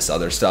and all this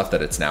other stuff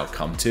that it's now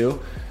come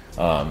to.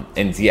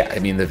 And yeah, I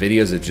mean, the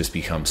videos have just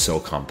become so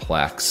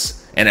complex.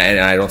 And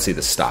I don't see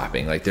this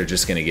stopping. Like, they're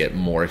just going to get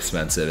more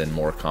expensive and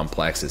more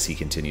complex as he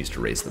continues to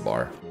raise the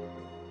bar.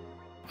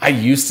 I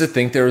used to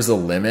think there was a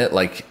limit,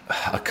 like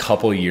a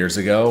couple years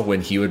ago,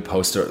 when he would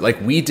post, like,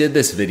 we did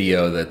this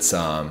video that's,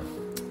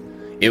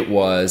 it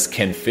was,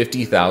 can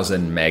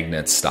 50,000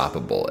 magnets stop a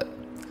bullet?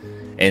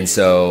 And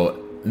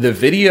so the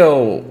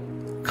video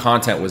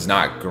content was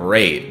not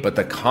great, but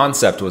the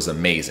concept was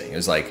amazing. It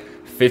was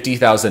like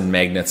 50,000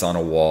 magnets on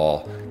a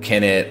wall.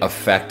 Can it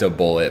affect a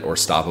bullet or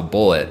stop a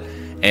bullet?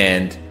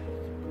 And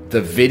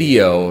the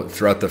video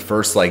throughout the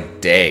first like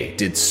day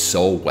did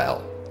so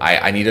well.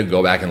 I need to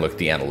go back and look at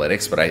the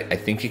analytics, but I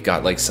think it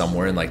got like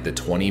somewhere in like the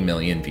 20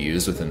 million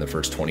views within the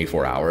first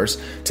 24 hours.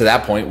 To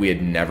that point, we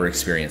had never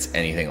experienced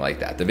anything like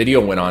that. The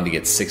video went on to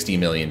get 60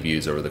 million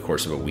views over the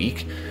course of a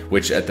week,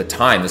 which at the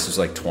time, this was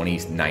like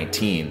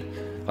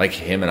 2019, like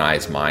him and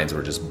I's minds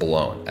were just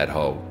blown at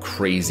how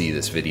crazy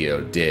this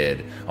video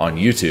did on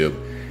YouTube.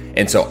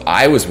 And so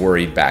I was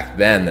worried back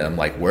then that I'm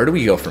like, where do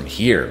we go from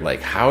here?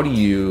 Like, how do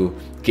you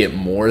get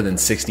more than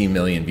 60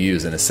 million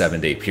views in a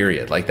 7-day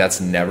period? Like, that's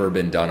never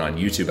been done on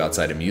YouTube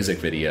outside of music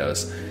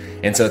videos.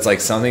 And so it's like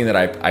something that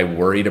I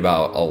worried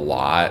about a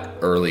lot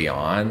early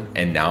on.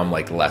 And now I'm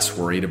like less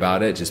worried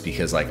about it, just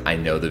because like I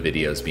know the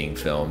videos being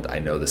filmed. I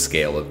know the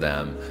scale of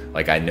them.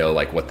 Like, I know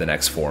like what the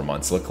next 4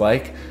 months look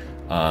like.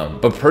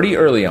 But pretty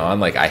early on,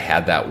 like I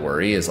had that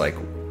worry, is like,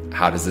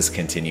 how does this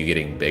continue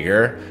getting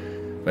bigger?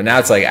 But now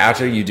it's like,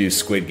 after you do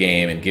Squid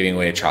Game and giving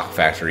away a chocolate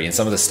factory and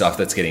some of the stuff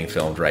that's getting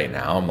filmed right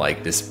now, I'm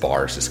like, this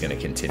bar is just going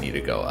to continue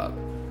to go up.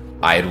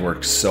 I had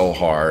worked so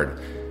hard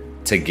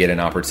to get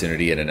an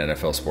opportunity at an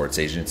NFL sports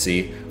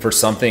agency for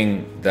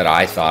something that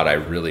I thought I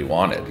really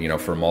wanted. You know,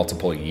 for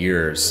multiple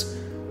years,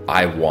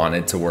 I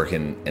wanted to work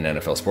in an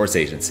NFL sports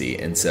agency.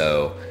 And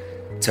so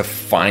to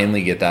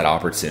finally get that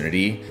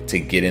opportunity to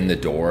get in the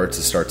door,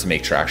 to start to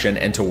make traction,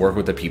 and to work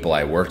with the people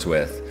I worked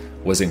with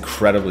was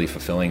incredibly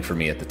fulfilling for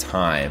me at the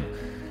time.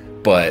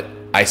 But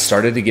I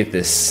started to get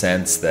this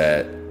sense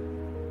that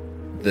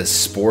the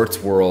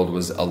sports world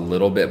was a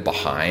little bit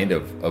behind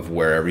of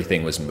where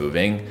everything was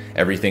moving.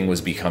 Everything was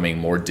becoming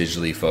more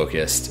digitally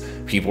focused.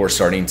 People were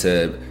starting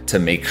to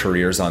make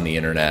careers on the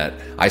internet.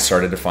 I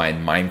started to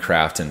find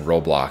Minecraft and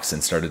Roblox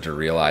and started to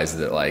realize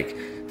that like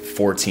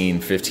 14,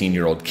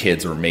 15-year-old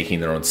kids were making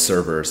their own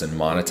servers and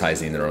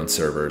monetizing their own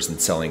servers and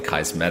selling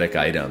cosmetic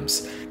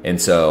items. And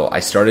so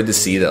I started to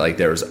see that like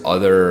there was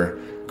other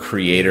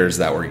creators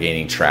that were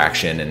gaining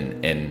traction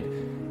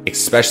and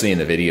especially in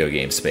the video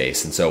game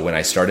space. And so when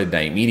I started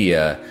Knight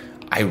Media,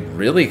 I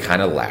really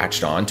kind of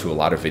latched on to a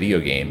lot of video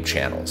game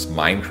channels,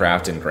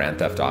 Minecraft and Grand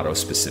Theft Auto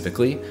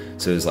specifically.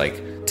 So it was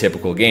like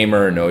Typical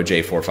Gamer,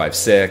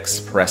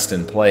 NoahJ456,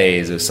 Preston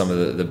Plays. There's some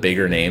of the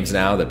bigger names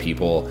now that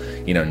people,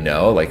 you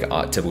know, like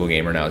Typical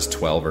Gamer now has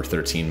 12 or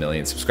 13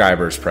 million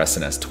subscribers.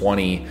 Preston has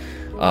 20.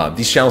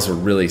 These channels were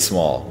really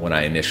small when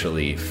I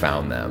initially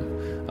found them.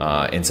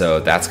 And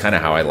so that's kind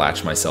of how I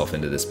latched myself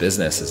into this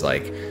business, is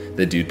like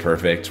the Dude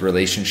Perfect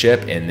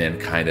relationship, and then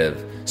kind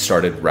of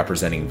started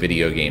representing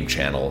video game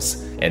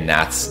channels. And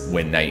that's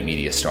when Knight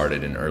Media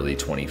started in early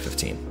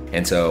 2015.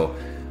 And so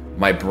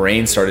my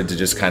brain started to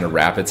just kind of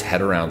wrap its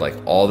head around like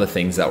all the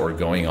things that were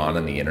going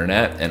on the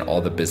internet and all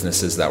the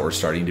businesses that were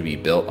starting to be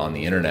built on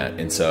the internet.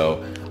 And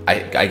so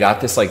I got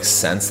this like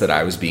sense that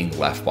I was being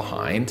left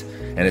behind,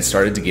 and it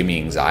started to give me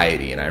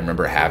anxiety. And I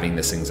remember having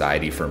this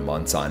anxiety for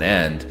months on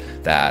end,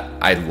 that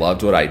I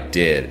loved what I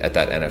did at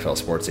that NFL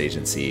sports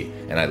agency,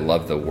 and I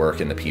loved the work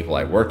and the people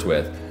I worked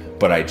with.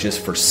 But I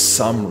just, for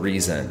some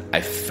reason,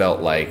 I felt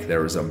like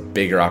there was a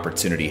bigger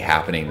opportunity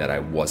happening that I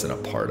wasn't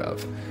a part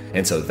of.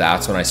 And so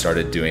that's when I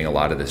started doing a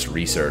lot of this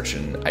research,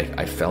 and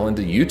I fell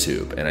into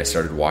YouTube, and I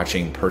started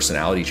watching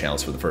personality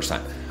channels for the first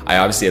time. I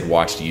obviously had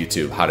watched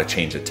YouTube, how to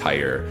change a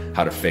tire,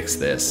 how to fix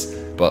this,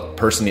 but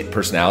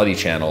personality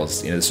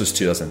channels, this was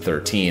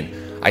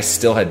 2013. I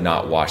still had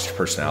not watched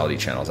personality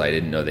channels. I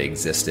didn't know they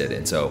existed.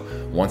 And so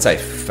once I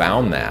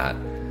found that,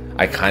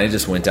 I kind of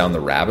just went down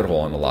the rabbit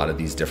hole on a lot of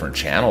these different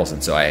channels.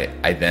 And so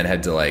I then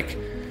had to like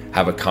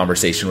have a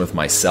conversation with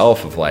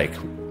myself of like,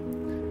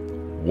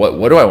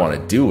 what do I want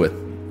to do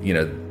with,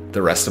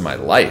 the rest of my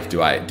life?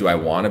 Do I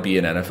want to be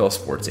an NFL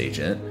sports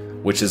agent,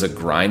 which is a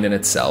grind in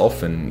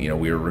itself? And,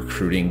 we were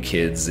recruiting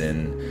kids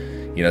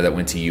that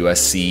went to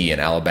USC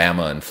and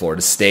Alabama and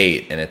Florida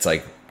State. And it's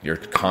like, you're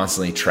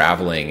constantly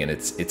traveling and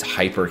it's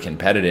hyper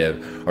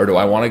competitive. Or do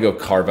I want to go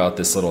carve out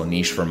this little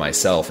niche for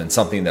myself and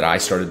something that I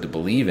started to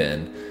believe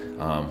in,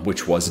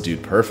 which was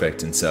Dude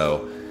Perfect. And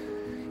so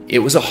it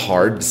was a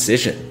hard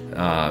decision.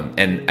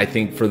 And I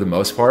think for the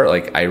most part,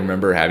 like I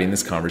remember having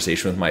this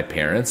conversation with my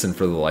parents, and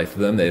for the life of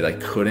them, they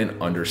like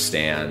couldn't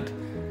understand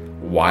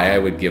why I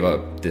would give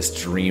up this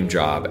dream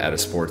job at a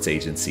sports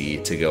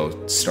agency to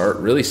go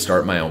start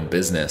my own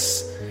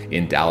business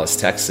in Dallas,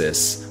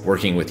 Texas,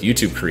 working with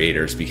YouTube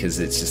creators, because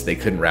it's just, they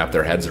couldn't wrap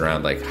their heads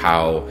around like,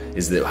 how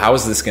is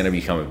this going to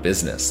become a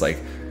business? Like,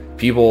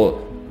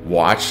 people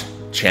watch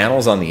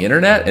channels on the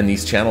internet and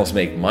these channels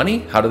make money.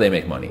 How do they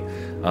make money?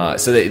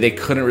 So they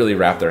couldn't really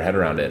wrap their head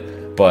around it.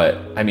 But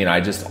I mean, I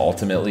just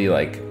ultimately,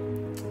 like,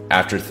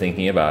 after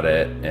thinking about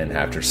it and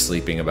after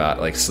sleeping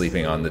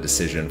on the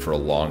decision for a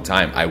long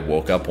time, I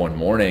woke up one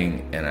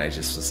morning and I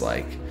just was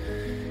like,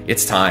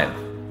 it's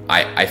time.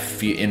 I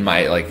feel in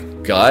my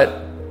like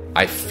gut,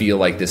 I feel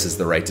like this is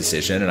the right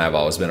decision. And I've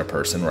always been a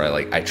person where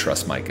I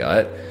trust my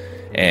gut,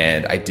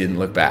 and I didn't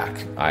look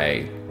back.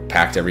 I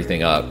packed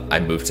everything up. I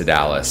moved to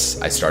Dallas.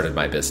 I started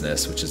my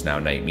business, which is now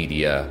Knight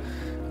Media.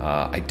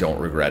 I don't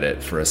regret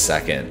it for a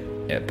second.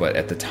 But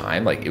at the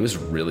time, like, it was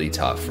really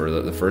tough for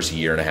the first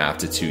 1.5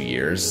 to 2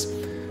 years.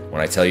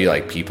 When I tell you,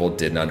 like, people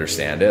didn't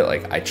understand it,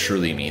 like, I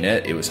truly mean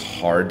it. It was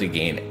hard to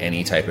gain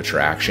any type of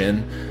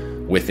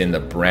traction within the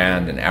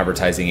brand and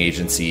advertising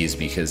agencies,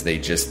 because they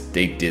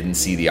didn't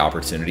see the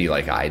opportunity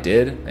like I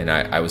did. And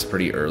I was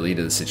pretty early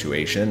to the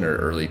situation, or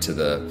early to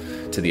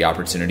the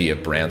opportunity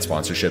of brand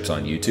sponsorships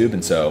on YouTube.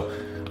 And so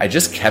I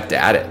just kept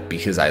at it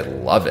because I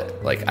love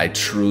it. Like, I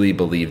truly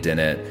believed in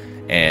it.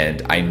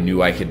 And I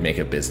knew I could make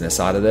a business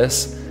out of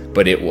this,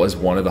 but it was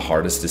one of the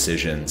hardest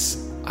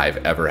decisions I've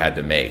ever had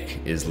to make,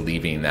 is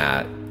leaving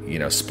that,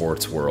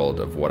 sports world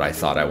of what I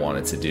thought I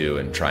wanted to do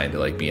and trying to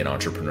like be an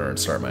entrepreneur and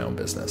start my own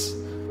business.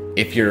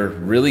 If you're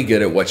really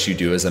good at what you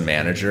do as a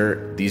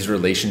manager, these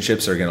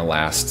relationships are going to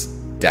last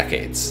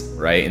decades,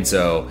 right? And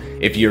so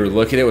if you're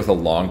looking at it with a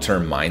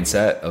long-term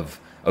mindset of,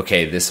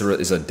 okay, this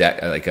is a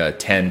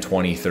 10,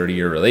 20,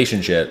 30-year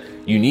relationship,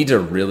 you need to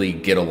really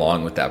get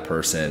along with that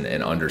person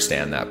and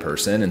understand that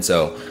person. And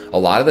so a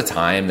lot of the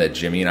time that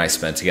Jimmy and I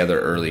spent together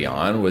early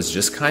on was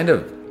just kind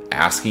of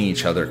asking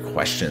each other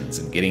questions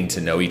and getting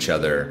to know each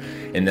other.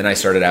 And then I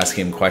started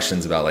asking him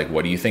questions about, like,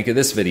 what do you think of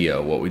this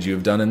video? What would you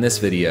have done in this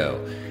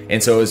video?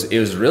 And so it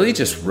was really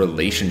just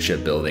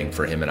relationship building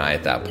for him and I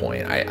at that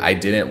point. I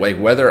didn't, like,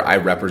 whether I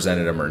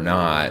represented him or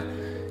not,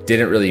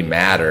 didn't really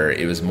matter.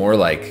 It was more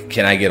like,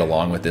 can I get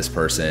along with this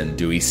person?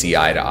 Do we see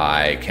eye to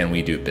eye? Can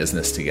we do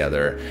business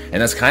together?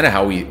 And that's kind of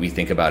how we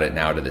think about it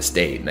now to this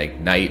date. Like,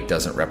 Knight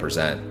doesn't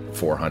represent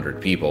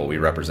 400 people. We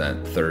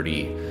represent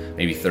 30,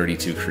 maybe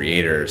 32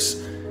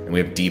 creators. And we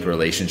have deep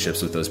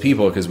relationships with those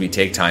people because we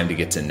take time to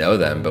get to know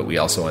them, but we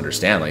also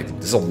understand, like,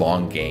 this is a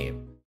long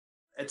game.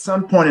 At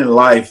some point in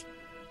life,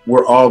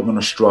 we're all going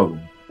to struggle.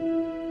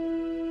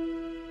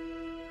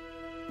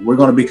 We're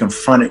going to be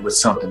confronted with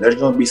something. There's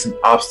going to be some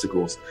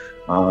obstacles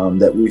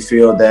that we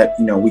feel that,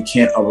 we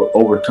can't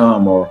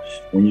overcome. Or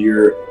when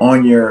you're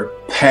on your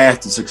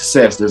path to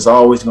success, there's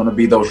always going to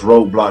be those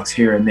roadblocks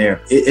here and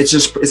there.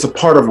 It's a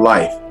part of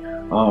life.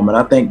 And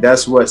I think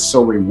that's what's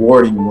so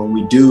rewarding when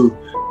we do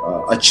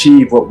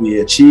achieve what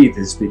we achieve,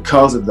 is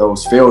because of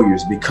those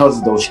failures, because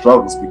of those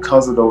struggles,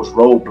 because of those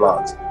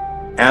roadblocks.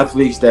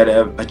 Athletes that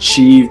have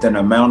achieved an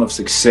amount of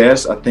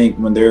success, I think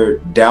when their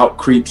doubt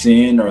creeps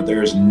in, or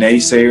there's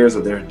naysayers,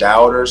 or there's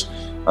doubters,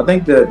 I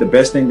think the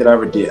best thing that I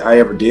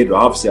ever did,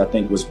 obviously, I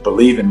think, was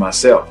believe in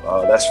myself.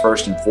 That's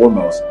first and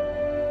foremost.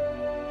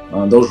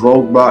 Those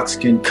roadblocks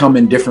can come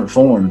in different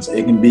forms.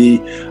 It can be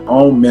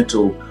own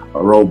mental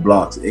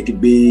roadblocks. It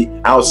could be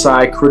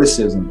outside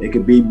criticism. It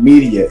could be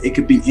media. It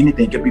could be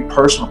anything. It could be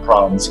personal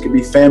problems. It could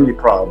be family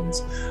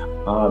problems.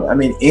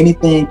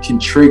 Anything can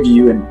trigger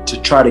you and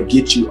to try to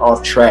get you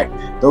off track.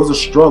 Those are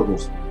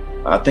struggles.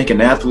 I think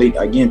an athlete,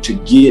 again, to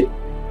get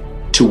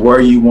to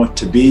where you want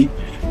to be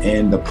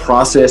and the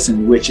process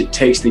in which it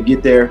takes to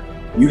get there,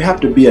 you have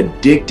to be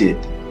addicted.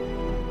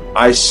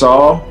 I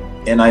saw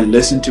and I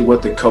listened to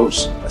what the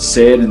coach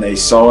said and they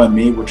saw in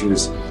me, which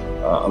was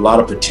a lot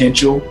of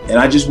potential. And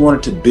I just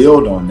wanted to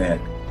build on that.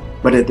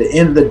 But at the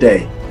end of the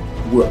day,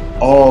 we're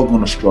all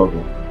going to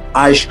struggle.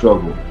 I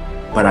struggled,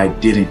 but I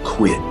didn't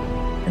quit.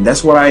 And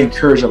that's what I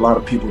encourage a lot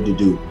of people to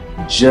do.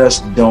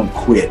 Just don't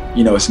quit.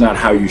 It's not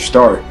how you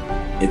start,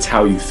 it's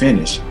how you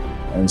finish.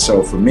 And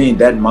so for me,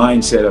 that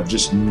mindset of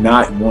just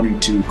not wanting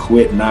to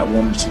quit, not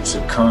wanting to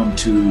succumb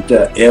to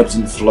the ebbs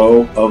and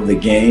flow of the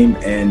game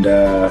and,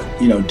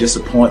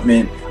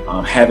 disappointment,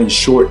 having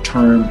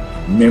short-term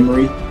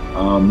memory.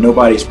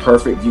 Nobody's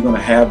perfect. You're going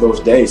to have those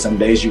days. Some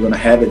days you're going to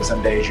have it,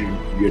 some days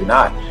you're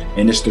not.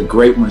 And it's the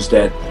great ones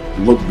that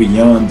look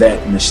beyond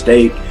that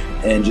mistake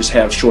and just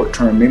have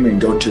short-term memory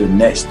and go to the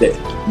next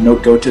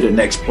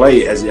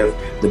play as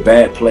if the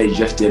bad play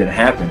just didn't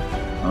happen.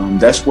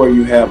 That's where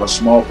you have a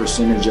small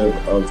percentage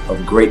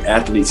of great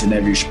athletes in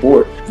every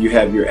sport. You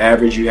have your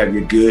average, you have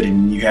your good,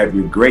 and you have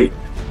your great.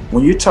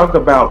 When you talk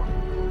about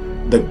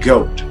the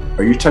GOAT,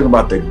 or you're talking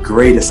about the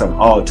greatest of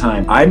all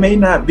time, I may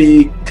not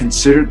be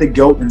considered the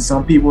GOAT in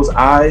some people's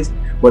eyes,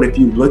 but if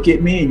you look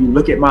at me and you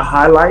look at my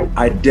highlight,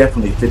 I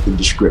definitely fit the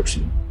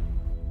description.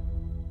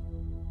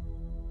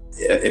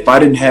 If I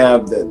didn't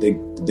have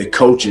the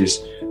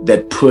coaches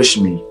that pushed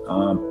me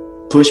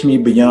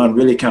beyond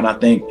really I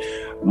think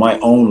my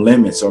own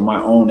limits or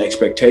my own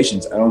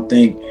expectations, I don't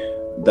think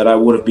that I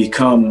would have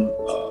become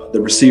the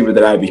receiver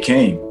that I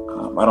became.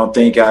 I don't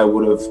think I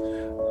would have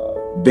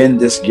been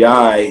this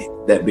guy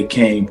that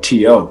became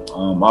T.O.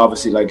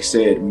 Obviously, like I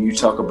said, when you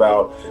talk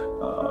about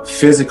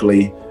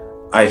physically,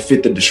 I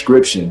fit the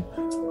description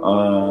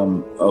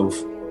of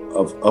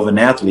an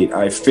athlete.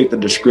 I fit the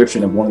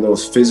description of one of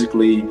those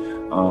physically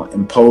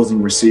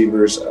imposing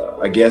receivers.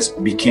 I guess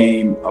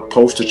became a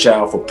poster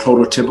child for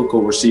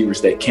prototypical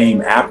receivers that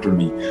came after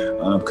me.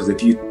 Because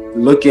if you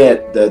look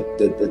at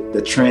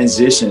the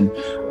transition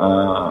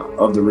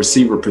of the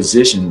receiver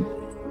position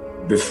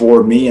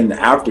before me and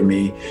after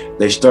me,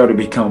 they started to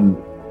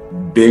become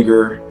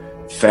bigger,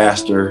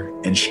 faster,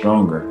 and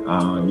stronger.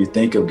 You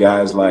think of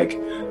guys like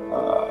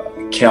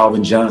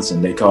Calvin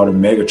Johnson, they called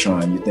him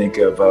Megatron. You think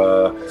of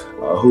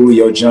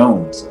Julio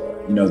Jones.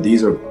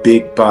 These are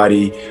big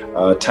body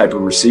type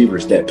of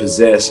receivers that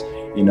possess,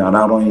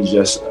 not only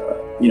just,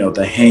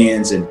 the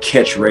hands and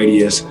catch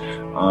radius,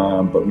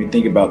 but when you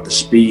think about the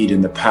speed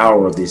and the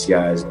power of these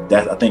guys,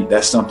 I think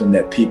that's something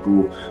that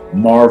people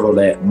marveled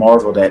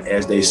at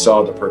as they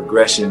saw the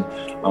progression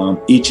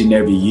each and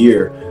every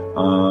year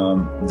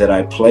that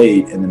I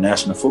played in the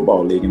National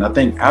Football League. And I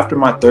think after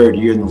my third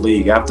year in the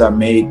league, after I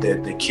made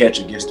the catch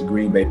against the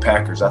Green Bay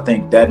Packers, I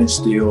think that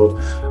instilled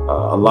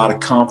a lot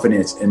of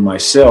confidence in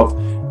myself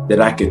that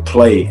I could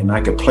play, and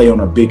I could play on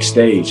a big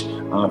stage.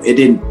 It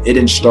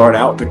didn't start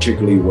out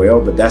particularly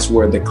well, but that's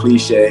where the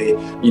cliche,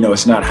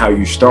 it's not how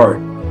you start,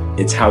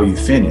 it's how you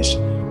finish.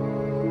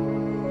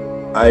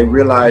 I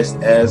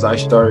realized as I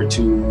started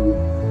to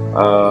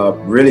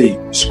really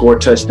score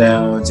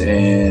touchdowns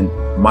and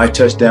my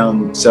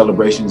touchdown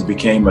celebrations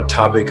became a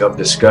topic of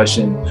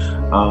discussion.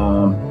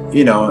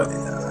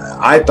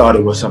 I thought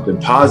it was something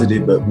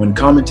positive, but when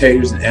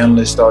commentators and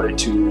analysts started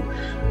to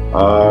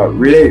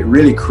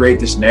really create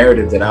this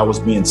narrative that I was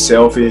being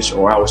selfish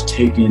or I was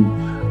taken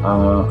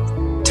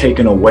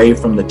away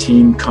from the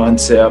team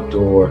concept,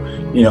 or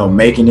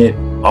making it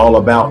all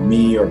about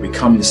me or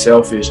becoming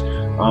selfish,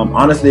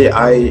 honestly,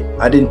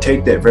 I didn't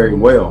take that very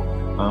well.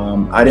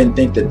 I didn't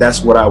think that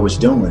that's what I was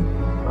doing,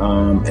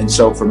 and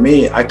so for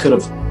me, I could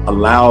have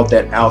allowed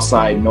that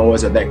outside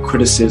noise or that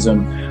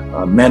criticism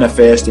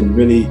manifest and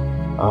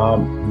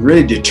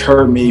really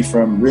deter me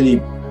from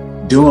really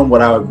doing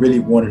what I really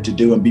wanted to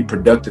do and be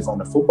productive on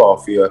the football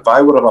field. If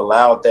I would have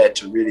allowed that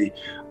to really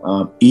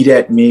eat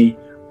at me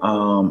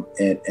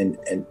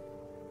and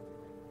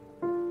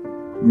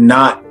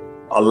not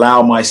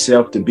allow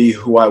myself to be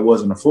who I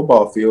was on the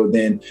football field,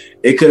 then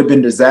it could have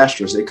been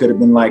disastrous. It could have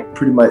been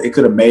it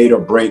could have made or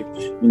break,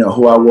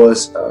 who I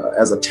was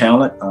as a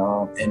talent,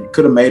 and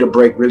could have made or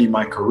break really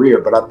my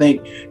career. But I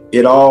think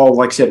it all,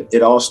 like I said,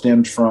 it all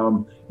stemmed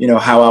from,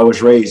 how I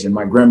was raised and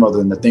my grandmother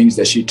and the things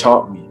that she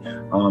taught me.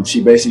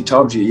 She basically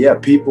taught me,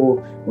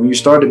 people, when you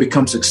start to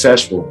become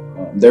successful,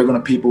 you're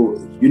not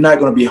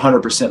going to be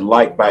 100%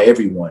 liked by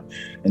everyone.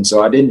 And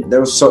so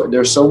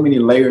there's so many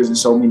layers and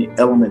so many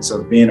elements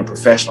of being a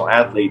professional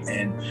athlete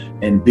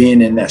and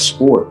being in that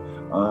sport.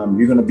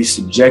 You're going to be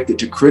subjected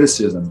to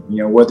criticism,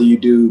 whether you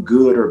do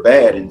good or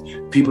bad,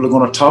 and people are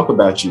going to talk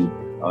about you,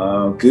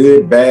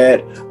 good,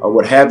 bad, or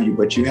what have you,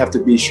 but you have to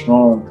be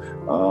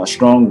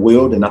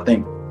strong-willed. And I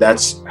think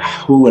that's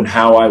who and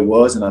how I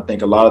was. And I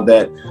think a lot of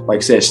that, like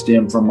I said,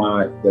 stemmed from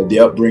the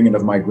upbringing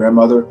of my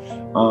grandmother.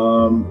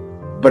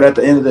 But at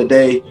the end of the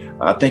day,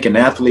 I think an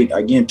athlete,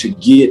 again, to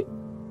get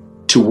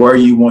to where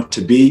you want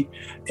to be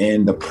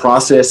and the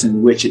process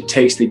in which it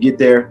takes to get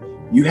there,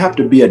 you have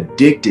to be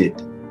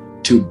addicted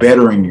to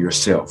bettering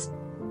yourself.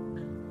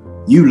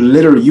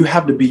 You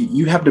have to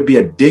be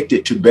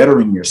addicted to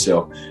bettering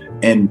yourself.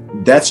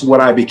 And that's what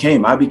I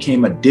became. I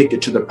became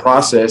addicted to the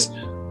process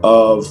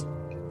of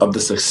the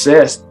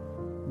success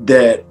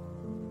that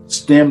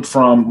stemmed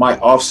from my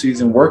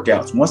off-season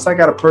workouts. Once I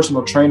got a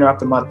personal trainer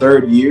after my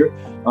third year,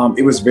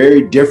 it was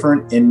very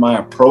different in my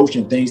approach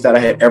and things that I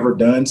had ever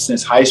done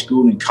since high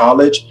school and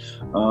college.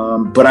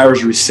 But I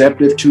was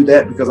receptive to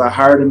that because I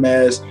hired him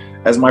as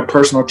my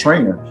personal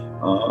trainer.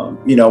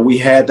 We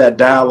had that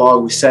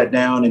dialogue. We sat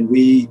down and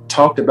we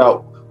talked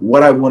about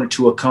what I wanted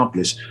to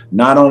accomplish,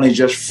 not only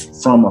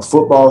just from a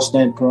football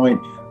standpoint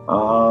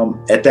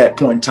at that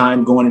point in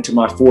time going into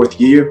my fourth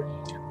year,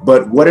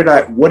 but what did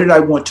I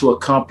want to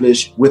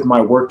accomplish with my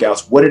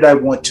workouts? What did I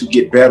want to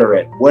get better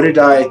at? What did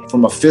I,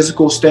 from a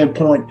physical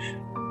standpoint,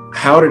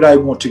 how did I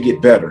want to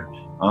get better?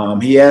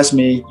 He asked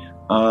me,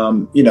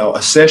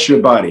 assess your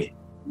body.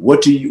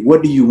 What do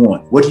you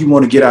want? What do you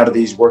want to get out of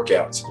these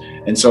workouts?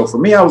 And so for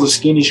me, I was a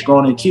skinny,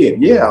 scrawny kid.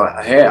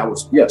 I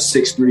was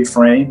 6'3"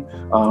 frame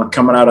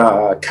coming out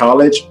of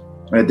college.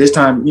 And at this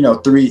time,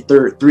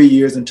 3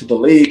 years into the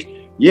league,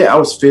 I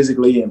was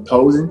physically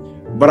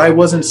imposing, but I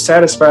wasn't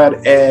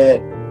satisfied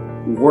at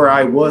where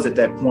I was at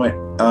that point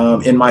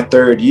in my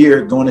third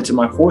year, going into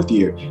my fourth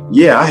year.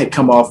 I had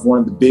come off one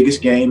of the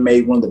biggest games,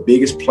 made one of the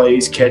biggest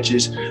plays,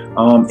 catches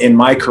in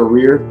my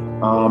career.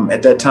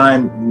 At that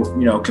time,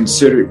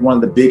 considered one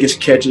of the biggest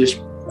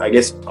catches, I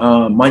guess,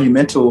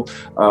 monumental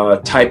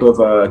type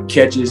of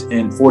catches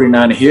in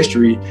 49er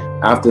history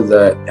after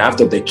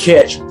the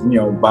catch,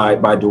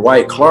 by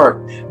Dwight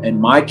Clark. And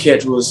my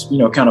catch was,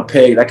 kind of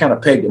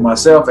pegged it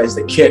myself as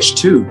the catch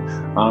too,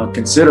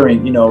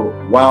 considering,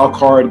 wild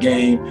card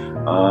game,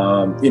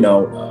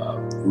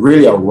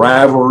 really a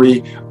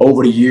rivalry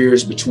over the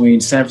years between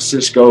San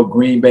Francisco,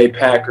 Green Bay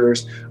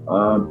Packers,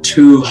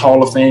 two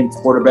Hall of Fame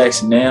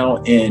quarterbacks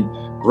now in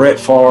Brett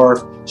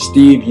Favre,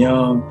 Steve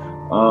Young.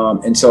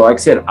 And so, like I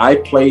said, I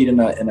played in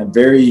a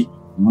very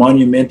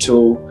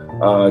monumental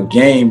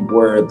game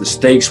where the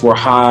stakes were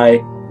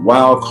high,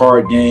 wild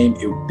card game.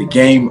 The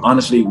game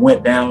honestly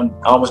went down,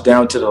 almost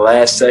down to the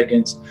last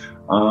seconds.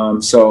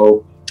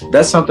 So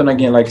that's something,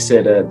 again, like I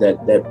said,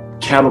 that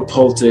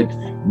catapulted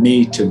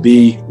me to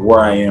be where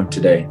I am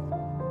today.